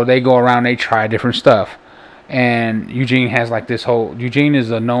 Right? So they go around, they try different stuff. And Eugene has like this whole... Eugene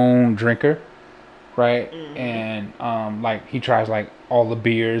is a known drinker, right? And like he tries like all the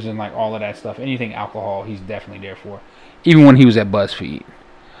beers and like all of that stuff. Anything alcohol, he's definitely there for. Even when he was at BuzzFeed.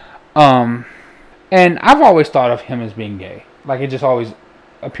 And I've always thought of him as being gay. Like it just always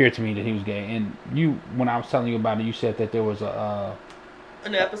appeared to me that he was gay. And you, when I was telling you about it, you said that there was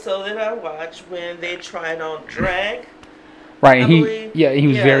an episode that I watched when they tried on drag. Right, he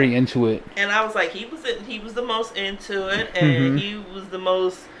was very into it. And I was like, he was the most into it, and he was the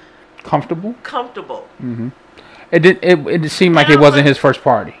most comfortable. Mm-hmm. It seemed like it wasn't his first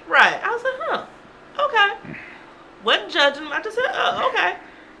party. Right. I was like, okay. Wasn't judging him. I just said, okay.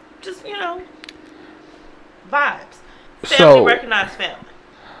 Just, vibes. Family recognized family.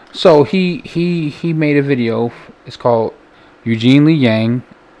 So he made a video. It's called Eugene Lee Yang,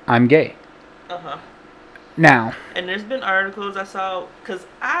 I'm Gay. Now. And there's been articles I saw, because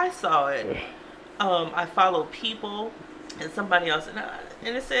I saw it. I follow people and somebody else,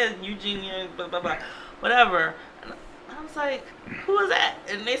 and it said Eugene Yang, blah, blah, blah, whatever. And I was like, who is that?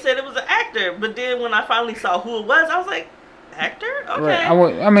 And they said it was an actor. But then when I finally saw who it was, I was like, actor? Okay. Right. I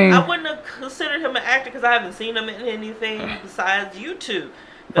wouldn't have considered him an actor because I haven't seen him in anything besides YouTube.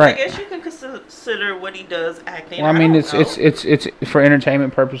 But right. I guess you can consider what he does acting. Well, I mean, it's for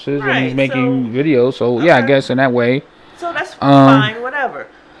entertainment purposes, right. And he's making videos. So yeah, I guess in that way. So that's fine, whatever.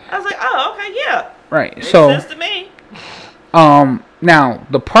 I was like, oh, okay, yeah. Right. Makes so sense to me. Now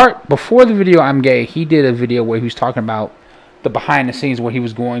the part before the video I'm Gay, he did a video where he was talking about the behind the scenes where he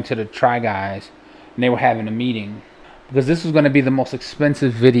was going to the Try Guys and they were having a meeting because this was going to be the most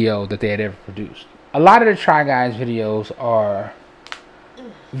expensive video that they had ever produced. A lot of the Try Guys videos are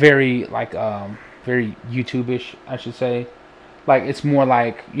very very YouTube-ish, I should say. Like it's more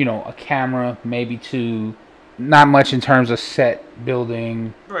like, a camera, maybe 2, not much in terms of set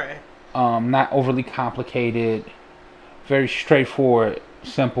building. Right. Not overly complicated, very straightforward,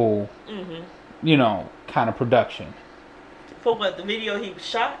 simple, kind of production. For what, the video he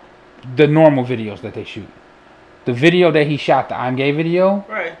shot? The normal videos that they shoot. The video that he shot, the I'm Gay video,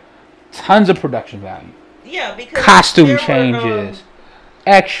 right? Tons of production value. Yeah, because costume changes,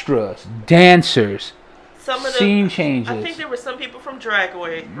 extras, dancers, scene changes. I think there were some people from Drag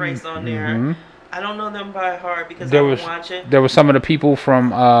Race on there. I don't know them by heart because I didn't watch it. There were some of the people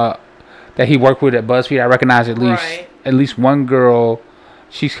from that he worked with at BuzzFeed. I recognize at least one girl.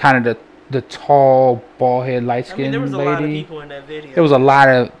 She's kind of the tall, bald head, light skinned lady. There was a lot of people in that video. There was a lot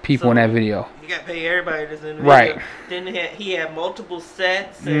of people in that video. You got to pay everybody that's in the video. Right. Then he had multiple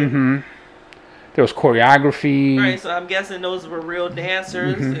sets. And there was choreography. Right, so I'm guessing those were real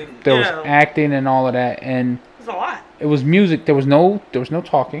dancers. And, there was acting and all of that, and it was a lot. It was music. There was no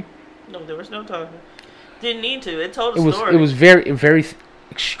talking. No, there was no talking. Didn't need to. It told a story. It was very, very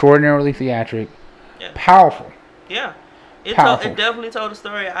extraordinarily theatric. Yeah. Powerful. Yeah. It definitely told a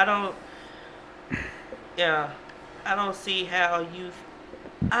story. I don't see how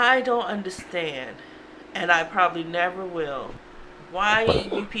I don't understand, and I probably never will, why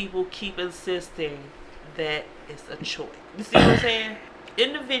you people keep insisting that it's a choice. You see what I'm saying?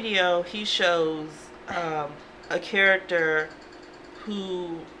 In the video, he shows a character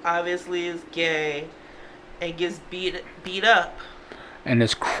who obviously is gay and gets beat up. And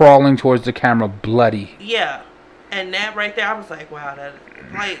is crawling towards the camera bloody. Yeah. And that right there, I was like, wow,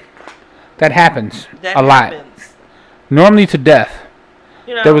 that happens a lot. Normally to death.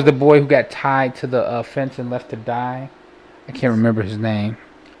 There was the boy who got tied to the fence and left to die. I can't remember his name.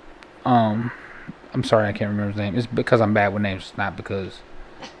 I'm sorry, I can't remember his name. It's because I'm bad with names, not because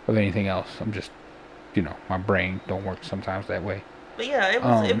of anything else. I'm just, my brain don't work sometimes that way. But yeah,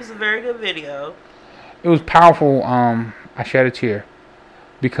 it was a very good video. It was powerful. I shed a tear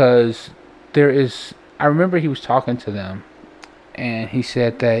because I remember he was talking to them, and he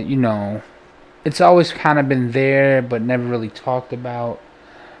said that, it's always kind of been there, but never really talked about.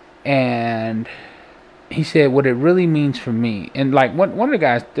 And he said what it really means for me. And like one of the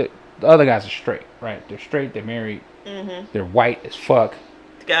guys, the other guys are straight, right? They're straight, they're married, they're white as fuck.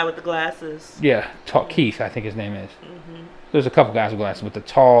 The guy with the glasses. Yeah, Keith, I think his name is. There's a couple guys with glasses, but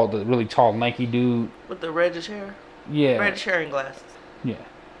the really tall, lanky dude. With the reddish hair? Yeah. Reddish hair and glasses. Yeah.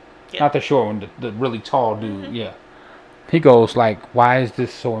 Not the short one, the really tall dude, yeah. He goes like, why is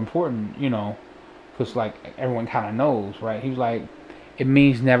this so important, Because like everyone kind of knows, right? He was like, it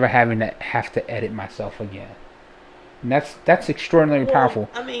means never having to have to edit myself again. And that's extraordinarily powerful.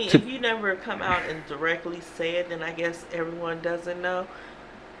 I mean, if you never come out and directly say it, then I guess everyone doesn't know.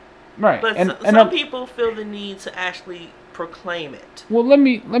 Right. But And some people feel the need to actually proclaim it, well, let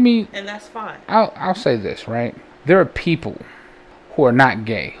me and that's fine. I'll say this, right? There are people who are not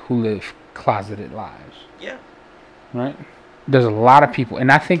gay who live closeted lives, Yeah. right? There's a lot of people,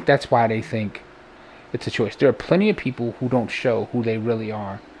 and I think that's why they think it's a choice. There are plenty of people who don't show who they really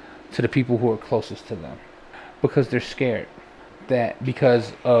are to the people who are closest to them because they're scared that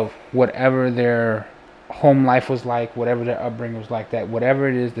because of whatever their home life was like, whatever their upbringing was like, that whatever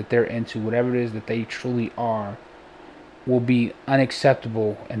it is that they're into, whatever it is that they truly are, will be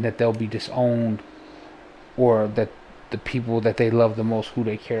unacceptable, and that they'll be disowned, or that the people that they love the most, who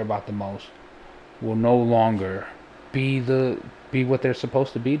they care about the most, will no longer be what they're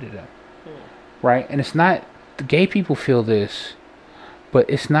supposed to be to them. Right? And it's not, the gay people feel this, but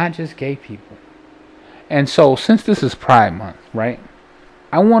it's not just gay people. And so, since this is Pride Month, right?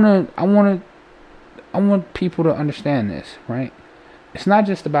 I want people to understand this, right? It's not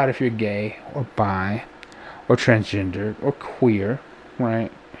just about if you're gay or bi or transgender or queer,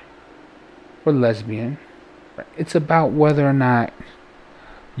 right? Or lesbian. It's about whether or not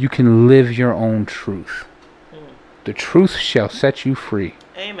you can live your own truth. The truth shall set you free.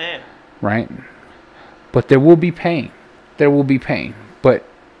 Amen. Right? But there will be pain. There will be pain. But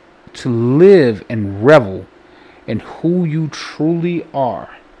to live and revel in who you truly are,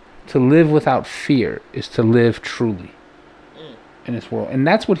 to live without fear, is to live truly in this world. And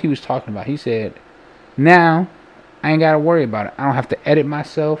that's what he was talking about. He said, now I ain't got to worry about it. I don't have to edit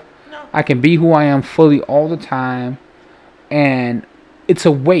myself. No. I can be who I am fully all the time. And it's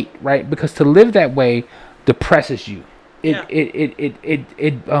a weight, right? Because to live that way depresses you. It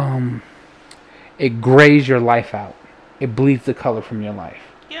grays your life out. It bleeds the color from your life.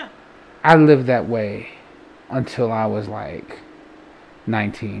 Yeah. I lived that way until I was like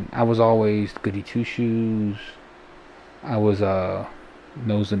 19. I was always goody two shoes. I was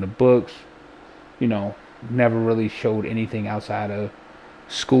nose in the books. You know, never really showed anything outside of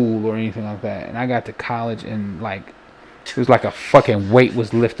school or anything like that. And I got to college and like it was like a fucking weight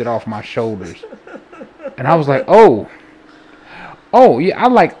was lifted off my shoulders. And I was like, oh yeah, I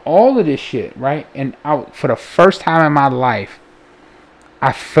like all of this shit, right? And for the first time in my life,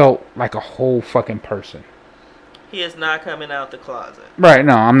 I felt like a whole fucking person. He is not coming out the closet. Right,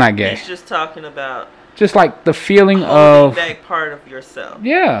 no, I'm not gay. He's just talking about just like the feeling holding of back part of yourself.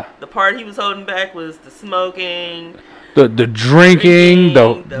 Yeah. The part he was holding back was the smoking, the drinking,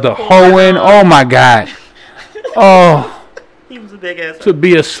 the hoeing. Oh my god. Oh. He was a big ass. To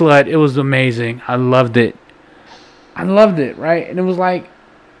be a slut, it was amazing. I loved it. Right? And it was like,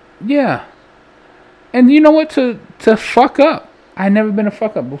 yeah. And you know what? To fuck up. I never been a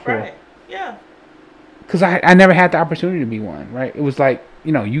fuck up before. Right. Yeah. Because I never had the opportunity to be one, right? It was like,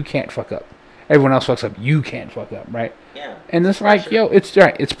 you know, you can't fuck up. Everyone else fucks up. You can't fuck up, right? Yeah. And it's like, yo, it's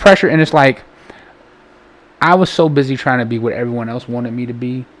right. It's pressure, and it's like, I was so busy trying to be what everyone else wanted me to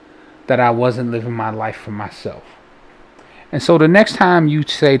be that I wasn't living my life for myself. And so the next time you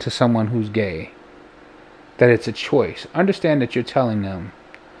say to someone who's gay that it's a choice, understand that you're telling them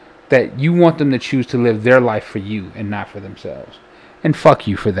that you want them to choose to live their life for you and not for themselves. And fuck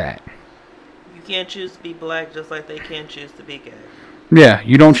you for that. You can't choose to be black just like they can't choose to be gay. Yeah,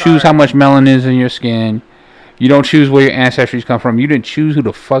 you don't choose how much melanin is in your skin. You don't choose where your ancestries come from. You didn't choose who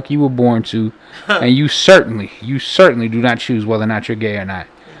the fuck you were born to. And you certainly do not choose whether or not you're gay or not.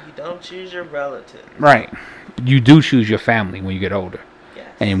 And you don't choose your relatives. Right. You do choose your family when you get older. Yes.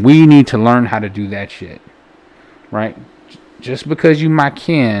 And we need to learn how to do that shit. Right? Just because you my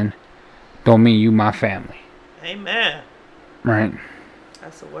kin don't mean you my family. Amen. Right?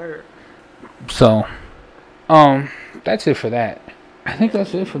 That's a word. So, that's it for that. I think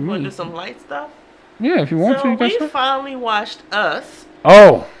that's it for me. Want to do some light stuff? Yeah, if you want to. You we finally watched Us.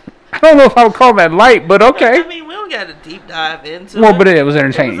 Oh, I don't know if I would call that light, but okay. I mean, we don't got to deep dive into well, it. But it was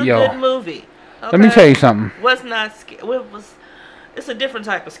entertaining, it was a good movie. Okay? Let me tell you something. Was not scary. It's a different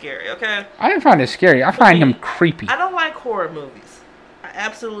type of scary, okay? I didn't find it scary. I find him creepy. I don't like horror movies. I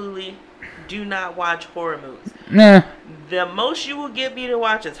absolutely do not watch horror movies. Nah. The most you will get me to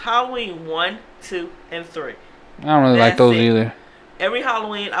watch is Halloween 1, 2, and 3. I don't really like those either. Every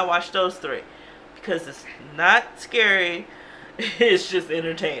Halloween, I watch those 3. Because it's not scary. It's just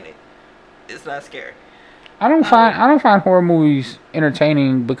entertaining. It's not scary. I don't find horror movies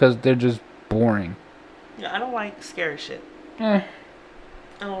entertaining because they're just boring. Yeah, I don't like scary shit. Eh.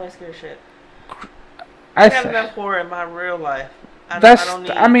 I don't like scary shit. I got enough horror in my real life. That's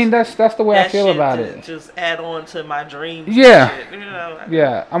the way I feel about it. Just add on to my dreams. Yeah. And shit, you know,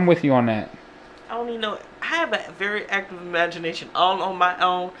 yeah, I'm with you on that. I don't even know. I have a very active imagination all on my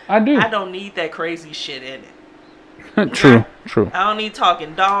own. I do. I don't need that crazy shit in it. True. True. I don't need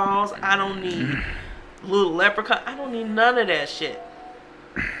talking dolls. I don't need little leprechaun. I don't need none of that shit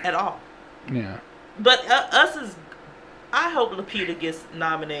at all. Yeah. But us is. I hope Lupita gets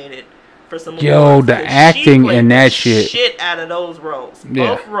nominated for some. Yo, awards, the 'cause she acting played in the that shit. Shit out of those roles.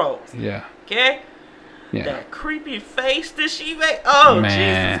 Yeah. Both roles. Yeah. Okay. Yeah. That creepy face that she made. Oh,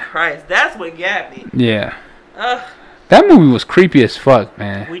 Man. Jesus Christ. That's what got me. Yeah. Ugh. That movie was creepy as fuck,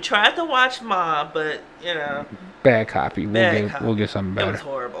 man. We tried to watch Mom, but, you know. Bad copy. Bad We'll get something It better. was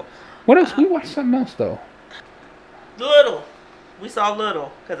horrible. What else? We watched something else though. Little. We saw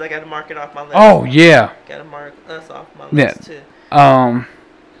Little, because I got to mark it off my list. Oh yeah. Got to mark us off my Yeah. list, too.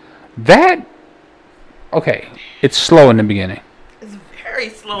 That. Okay, it's slow in the beginning. It's very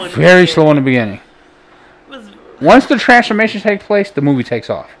slow. Very slow in the beginning. It was, Once the transformation takes place, the movie takes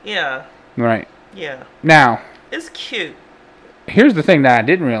off. yeah. Right. Yeah. Now, It's cute. here's the thing that I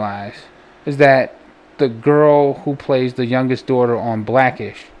didn't realize is that the girl who plays the youngest daughter on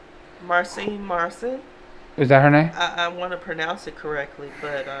Blackish, Marcine Marson. is that her name? I want to pronounce it correctly,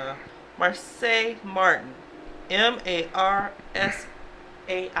 but Marseille Martin. Marsai.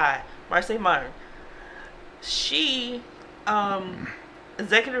 Marseille Martin. She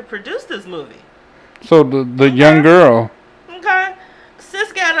executive produced this movie. So the young girl. Okay.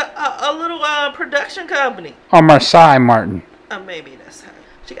 Sis got a little production company. Oh, Marseille Martin. Maybe that's her.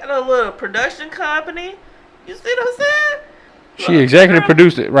 She got a little production company. You see what I'm saying? She executive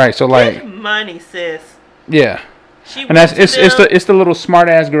produced it, right? So Get like, money, sis. yeah. She And that's went to them. it's the little smart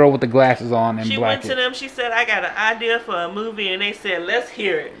ass girl with the glasses on and She black. went to them. She said, "I got an idea for a movie," and they said, "Let's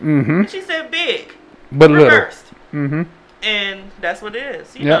hear it." Mm-hmm. And she said, "Big, But little. reversed," Mm-hmm. and that's what it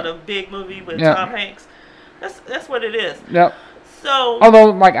is. You Yep. know, the big movie with Yep. Tom Hanks. That's what it is. Yep. So Although,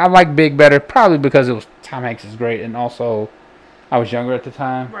 like, I like Big better, probably because it was Tom Hanks is great, and also I was younger at the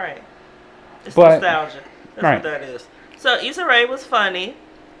time. right, it's But- nostalgia. That's right. what that is. So Issa Rae was funny.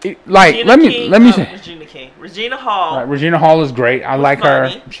 Like, Regina let me King- say, Regina Hall. right, Regina Hall is great. I like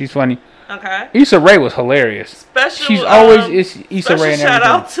funny. her. She's funny. Okay. Issa Rae was hilarious. Special. She's always Issa special Rae and shout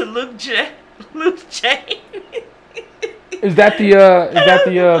everything. out to Luke James. Is that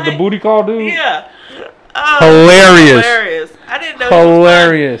the booty call dude? Yeah. Hilarious. Hilarious. I didn't know. He was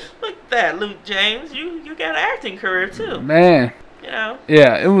Hilarious. funny. Look at that, Luke James. You got an acting career too. Man. You know.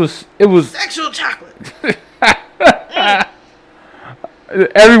 Yeah, it was Sexual chocolate.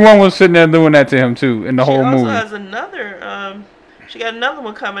 everyone was sitting there doing that to him too in the She whole also movie. has another. She got another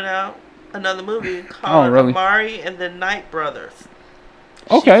one coming out. Another movie called really? Amari and the Night Brothers.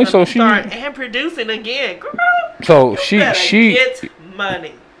 Okay, She's so gonna she start and producing again. Girl, so you she better get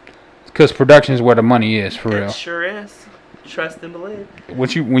money. because production is where the money is for real. It sure is. Trust and believe. When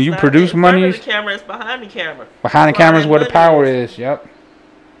you It's not produce in front of money, the camera, it's behind the camera. behind the That's where camera is that where the money power is. Yep.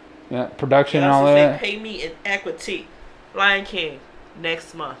 Yeah, production They and all also say that. pay me in equity. Lion King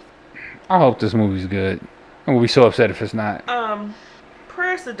next month. I hope this movie's good. I'm gonna be so upset if it's not.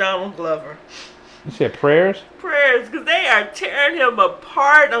 Prayers to Donald Glover. You said prayers Prayers, because they are tearing him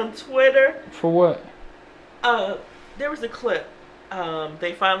apart on Twitter. for what? There was a clip.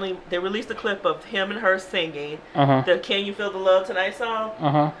 They released a clip of him and her singing Uh huh. the "Can You Feel the Love Tonight" song.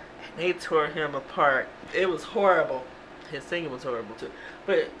 Uh huh. They tore him apart. It was horrible. His singing was horrible too,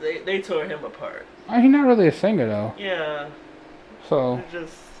 but they tore him apart. He's not really a singer though. Yeah, So it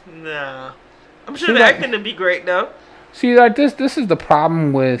just nah. I'm sure See, the like- acting would be great though. see, like this is the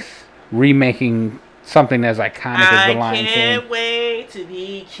problem with remaking something as iconic as I The Lion can't King. wait to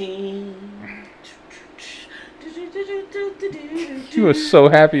be king. She was so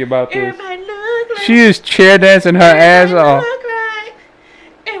happy about this. Everybody look like She is chair dancing her ass everybody off. look right.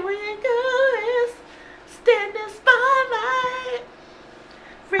 And when you go is stand in spotlight.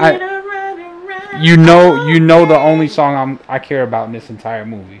 Freedom running around. You know the only song I care about in this entire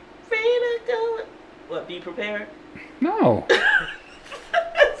movie. Freedom going. What? Be prepared. No,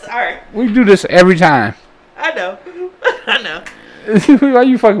 Sorry, we do this every time. I know. I know. Why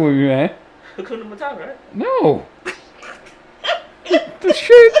you fucking with me, man? Hakuna Matata, right? No. The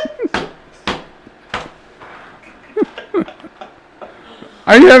shit.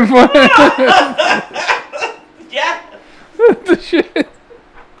 Are you having fun? Yeah. The shit.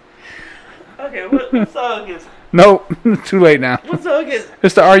 Okay, what song is? Nope. Too late now. What song is?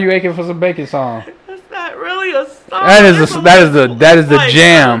 It's the "Are You Aching for Some Bacon" song. It's not really a song. That is It's the a that is little- the that is the like,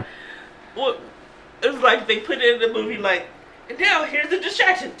 jam. Well, it was like they put it in the movie like, and now here's the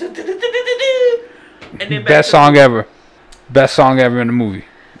distraction. And then back Best to- song ever. Best song ever in the movie.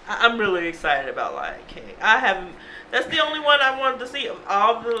 I'm really excited about Lion King. I haven't. That's the only one I wanted to see of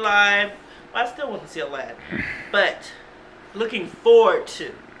all the live. Well, I still want to see Aladdin, but looking forward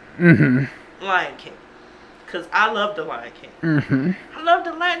to Mhm. Lion King because I love The Lion King. Mm-hmm. I love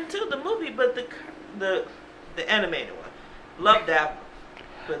Aladdin too, the movie, but the animated one. Love that one.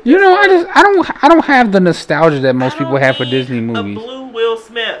 But You this know, one, I don't have the nostalgia that most I people don't have for need Disney a movies. blue Will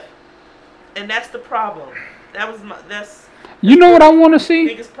Smith, and that's the problem. That's You know what I want to see?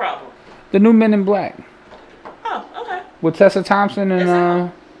 biggest problem. The new Men in Black Oh, okay. with Tessa Thompson It's and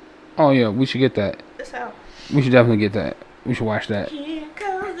out. oh yeah, we should get that. It's out. We should definitely get that. We should watch that. Here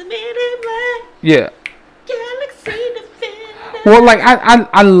comes the Men in Black, Yeah. Galaxy Defender. Well, like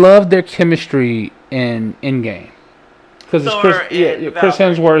I love their chemistry in Endgame because it's Thor Chris, and Chris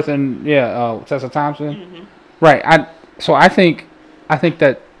Valkyrie. Hemsworth and Tessa Thompson. Mhm. Right. I think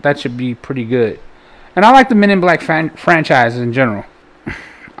that should be pretty good, and I like the Men in Black franchise in general.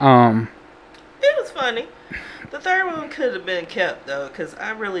 It was funny. The third one could have been kept though, because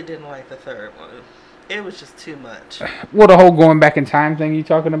I really didn't like the third one. It was just too much. What the whole going back in time thing you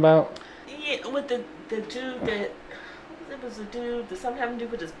talking about? Yeah, with the dude that it was a dude that something happened to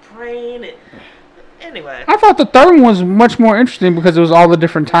do with his brain. And, anyway, I thought the third one was much more interesting because it was all the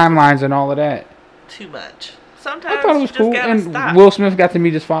different timelines and all of that. too much. Sometimes I thought it was you cool, just gotta and stop. Will Smith got to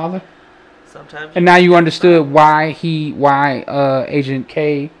meet his father, Sometimes and now you understood why Agent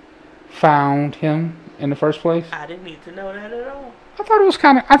K found him in the first place. I didn't need to know that at all. I thought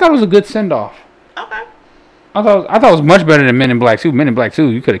it was a good send off. Okay. I thought it was much better than Men in Black 2. Men in Black 2,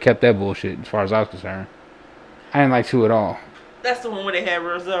 you could have kept that bullshit as far as I was concerned. I didn't like 2 at all. That's the one where they had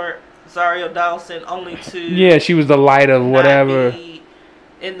Rosario Dawson only to Yeah, she was the light of not whatever. be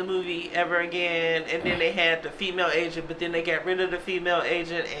in the movie ever again, and then they had the female agent, but then they got rid of the female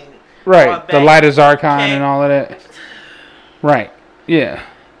agent and Right, brought the back light of Zarkon K. and all of that. Right. Yeah.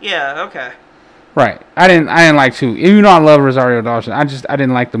 Yeah, okay. Right. I didn't like 2. Even though I love Rosario Dawson, I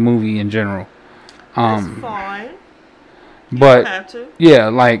didn't like the movie in general. That's fine. You But don't have to. yeah,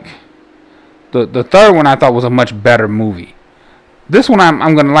 like the third one I thought was a much better movie. This one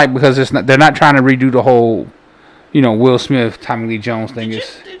I'm gonna like because they're not trying to redo the whole, Will Smith, Tommy Lee Jones thing. Did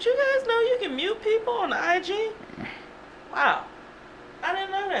you guys know you can mute people on the IG? Wow. I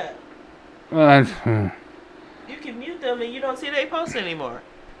didn't know that. You can mute them and you don't see they post anymore.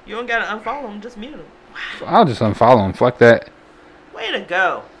 You don't gotta unfollow them, just mute them. I'll just unfollow him. Fuck that. Way to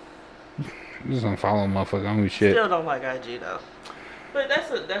go. Just unfollow him, motherfucker. I don't give a shit. Still don't like IG though. But that's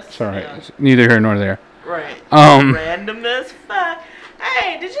It's alright. you know, It's neither here nor there. right. Um. Random as fuck.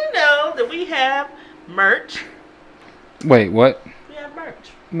 Hey, did you know that we have merch? Wait, what? We have merch.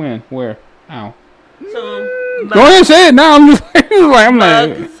 When? Where? How? So Go ahead and say it now. I'm just I'm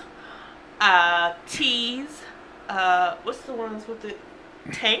like. mugs, tees, what's the ones with the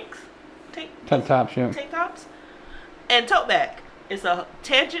tanks? Tank top shit. Tank tops? And tote bag. It's a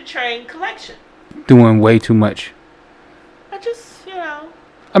Tangent Train collection. Doing way too much. I just,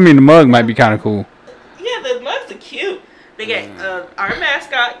 I mean, the mug might be kind of cool. yeah, the mugs are cute. They got our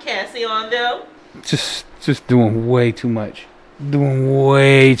mascot, Cassie, on them. Just doing way too much. Doing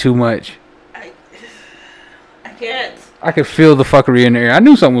way too much. I can't. I could feel the fuckery in the air. I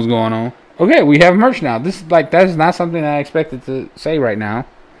knew something was going on. Okay, we have merch now. That is not something I expected to say right now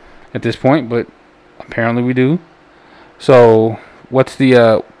at this point, but apparently we do. So, what's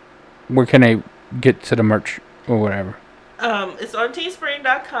the where can they get to the merch or whatever? It's on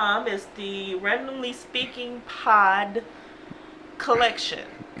teespring.com. It's the Randomly Speaking Pod collection.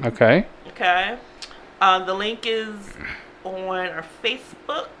 Okay. Okay. The link is on our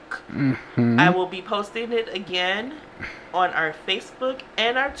Facebook. Mm-hmm. I will be posting it again on our Facebook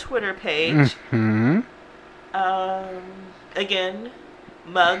and our Twitter page. Mm-hmm. Again,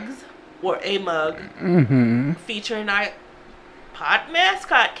 mugs or a mug Mm-hmm. featuring our pod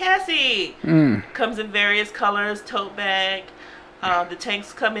mascot, Cassie. Comes in various colors, tote bag. The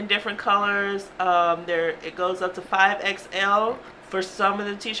tanks come in different colors. It goes up to 5XL. For some of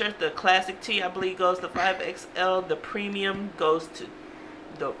the t-shirts, the classic tee, I believe, goes to 5XL. The premium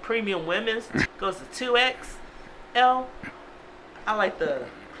women's goes to 2XL. I like the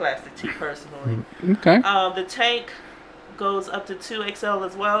classic tee personally. Okay. The tank goes up to 2XL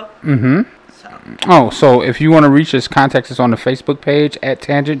as well. Mm-hmm. So if you want to reach us, contact us on the Facebook page at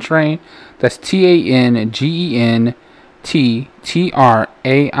Tangent Train. That's TANGENTTRAIN.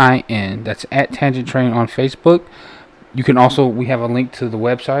 That's at Tangent Train on Facebook. You can also, we have a link to the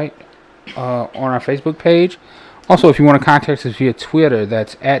website on our Facebook page. Also, if you want to contact us via Twitter,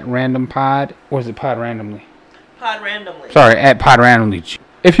 that's at RandomPod, or is it Pod Randomly? Pod Randomly. Sorry, at Pod Randomly.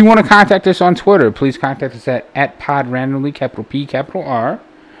 If you want to contact us on Twitter, please contact us at Pod Randomly, capital P, capital R.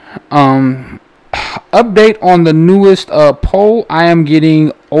 Update on the newest poll. I am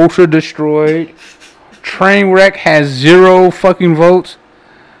getting ultra destroyed. Trainwreck has 0 fucking votes.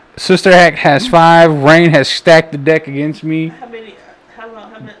 Sister Hack has 5. Rain has stacked the deck against me. How many? How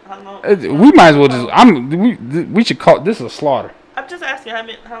long? We might as well just. We should call this a slaughter. I'm just asking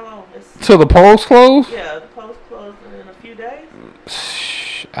how long is. Till the polls close. Yeah, the polls close in a few days.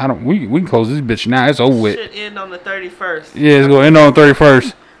 I don't. We can close this bitch now. It's over with. Should end on the 31st. Yeah, it's going to end on the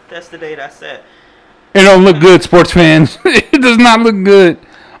 31st. That's the date I set. It don't look good, sports fans. It does not look good.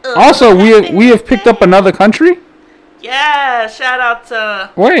 Also, we have picked up another country. Yeah, shout out to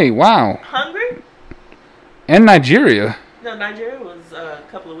Wait, wow. Hungary. And Nigeria. No, Nigeria was a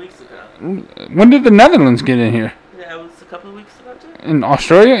couple of weeks ago. When did the Netherlands get in here? Yeah, it was a couple of weeks ago too. In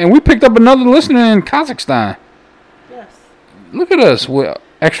Australia, and we picked up another listener in Kazakhstan. Yes. Look at us with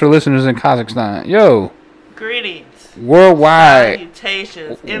extra listeners in Kazakhstan. Yo, Greetings. worldwide.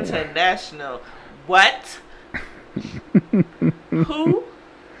 Salutations. International. What? Who?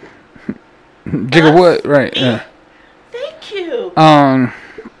 Jigga what? Right. Yeah. Thank you.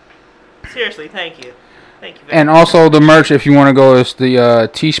 Seriously, thank you. Thank you very And much. also the merch, if you want to go, is the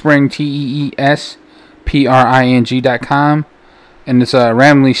Teespring, TEESPRING.com. And it's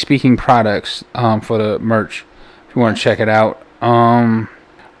randomly speaking products for the merch if you want to check it out.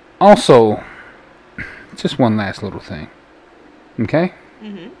 Also, just one last little thing. Okay?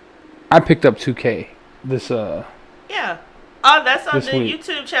 I picked up 2K this Yeah. Oh, that's on this the week.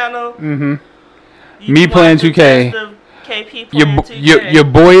 YouTube channel. Mm-hmm. You Me can playing watch the 2K. test of KP playing 2K. Your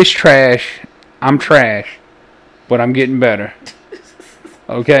boy is trash. I'm trash. But I'm getting better.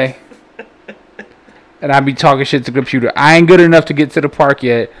 Okay? And I be talking shit to the computer. I ain't good enough to get to the park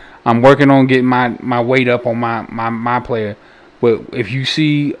yet. I'm working on getting my weight up on my player. But if you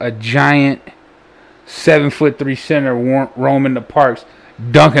see a giant 7'3" center roaming the parks,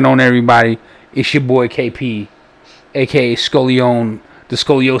 dunking on everybody, it's your boy KP, aka Scolione, the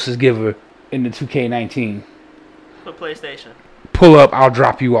scoliosis giver in the 2K19. For PlayStation. Pull up, I'll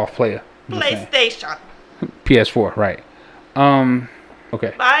drop you off, player. Just saying. PlayStation. PS4, right?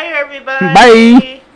 Okay. Bye, everybody. Bye.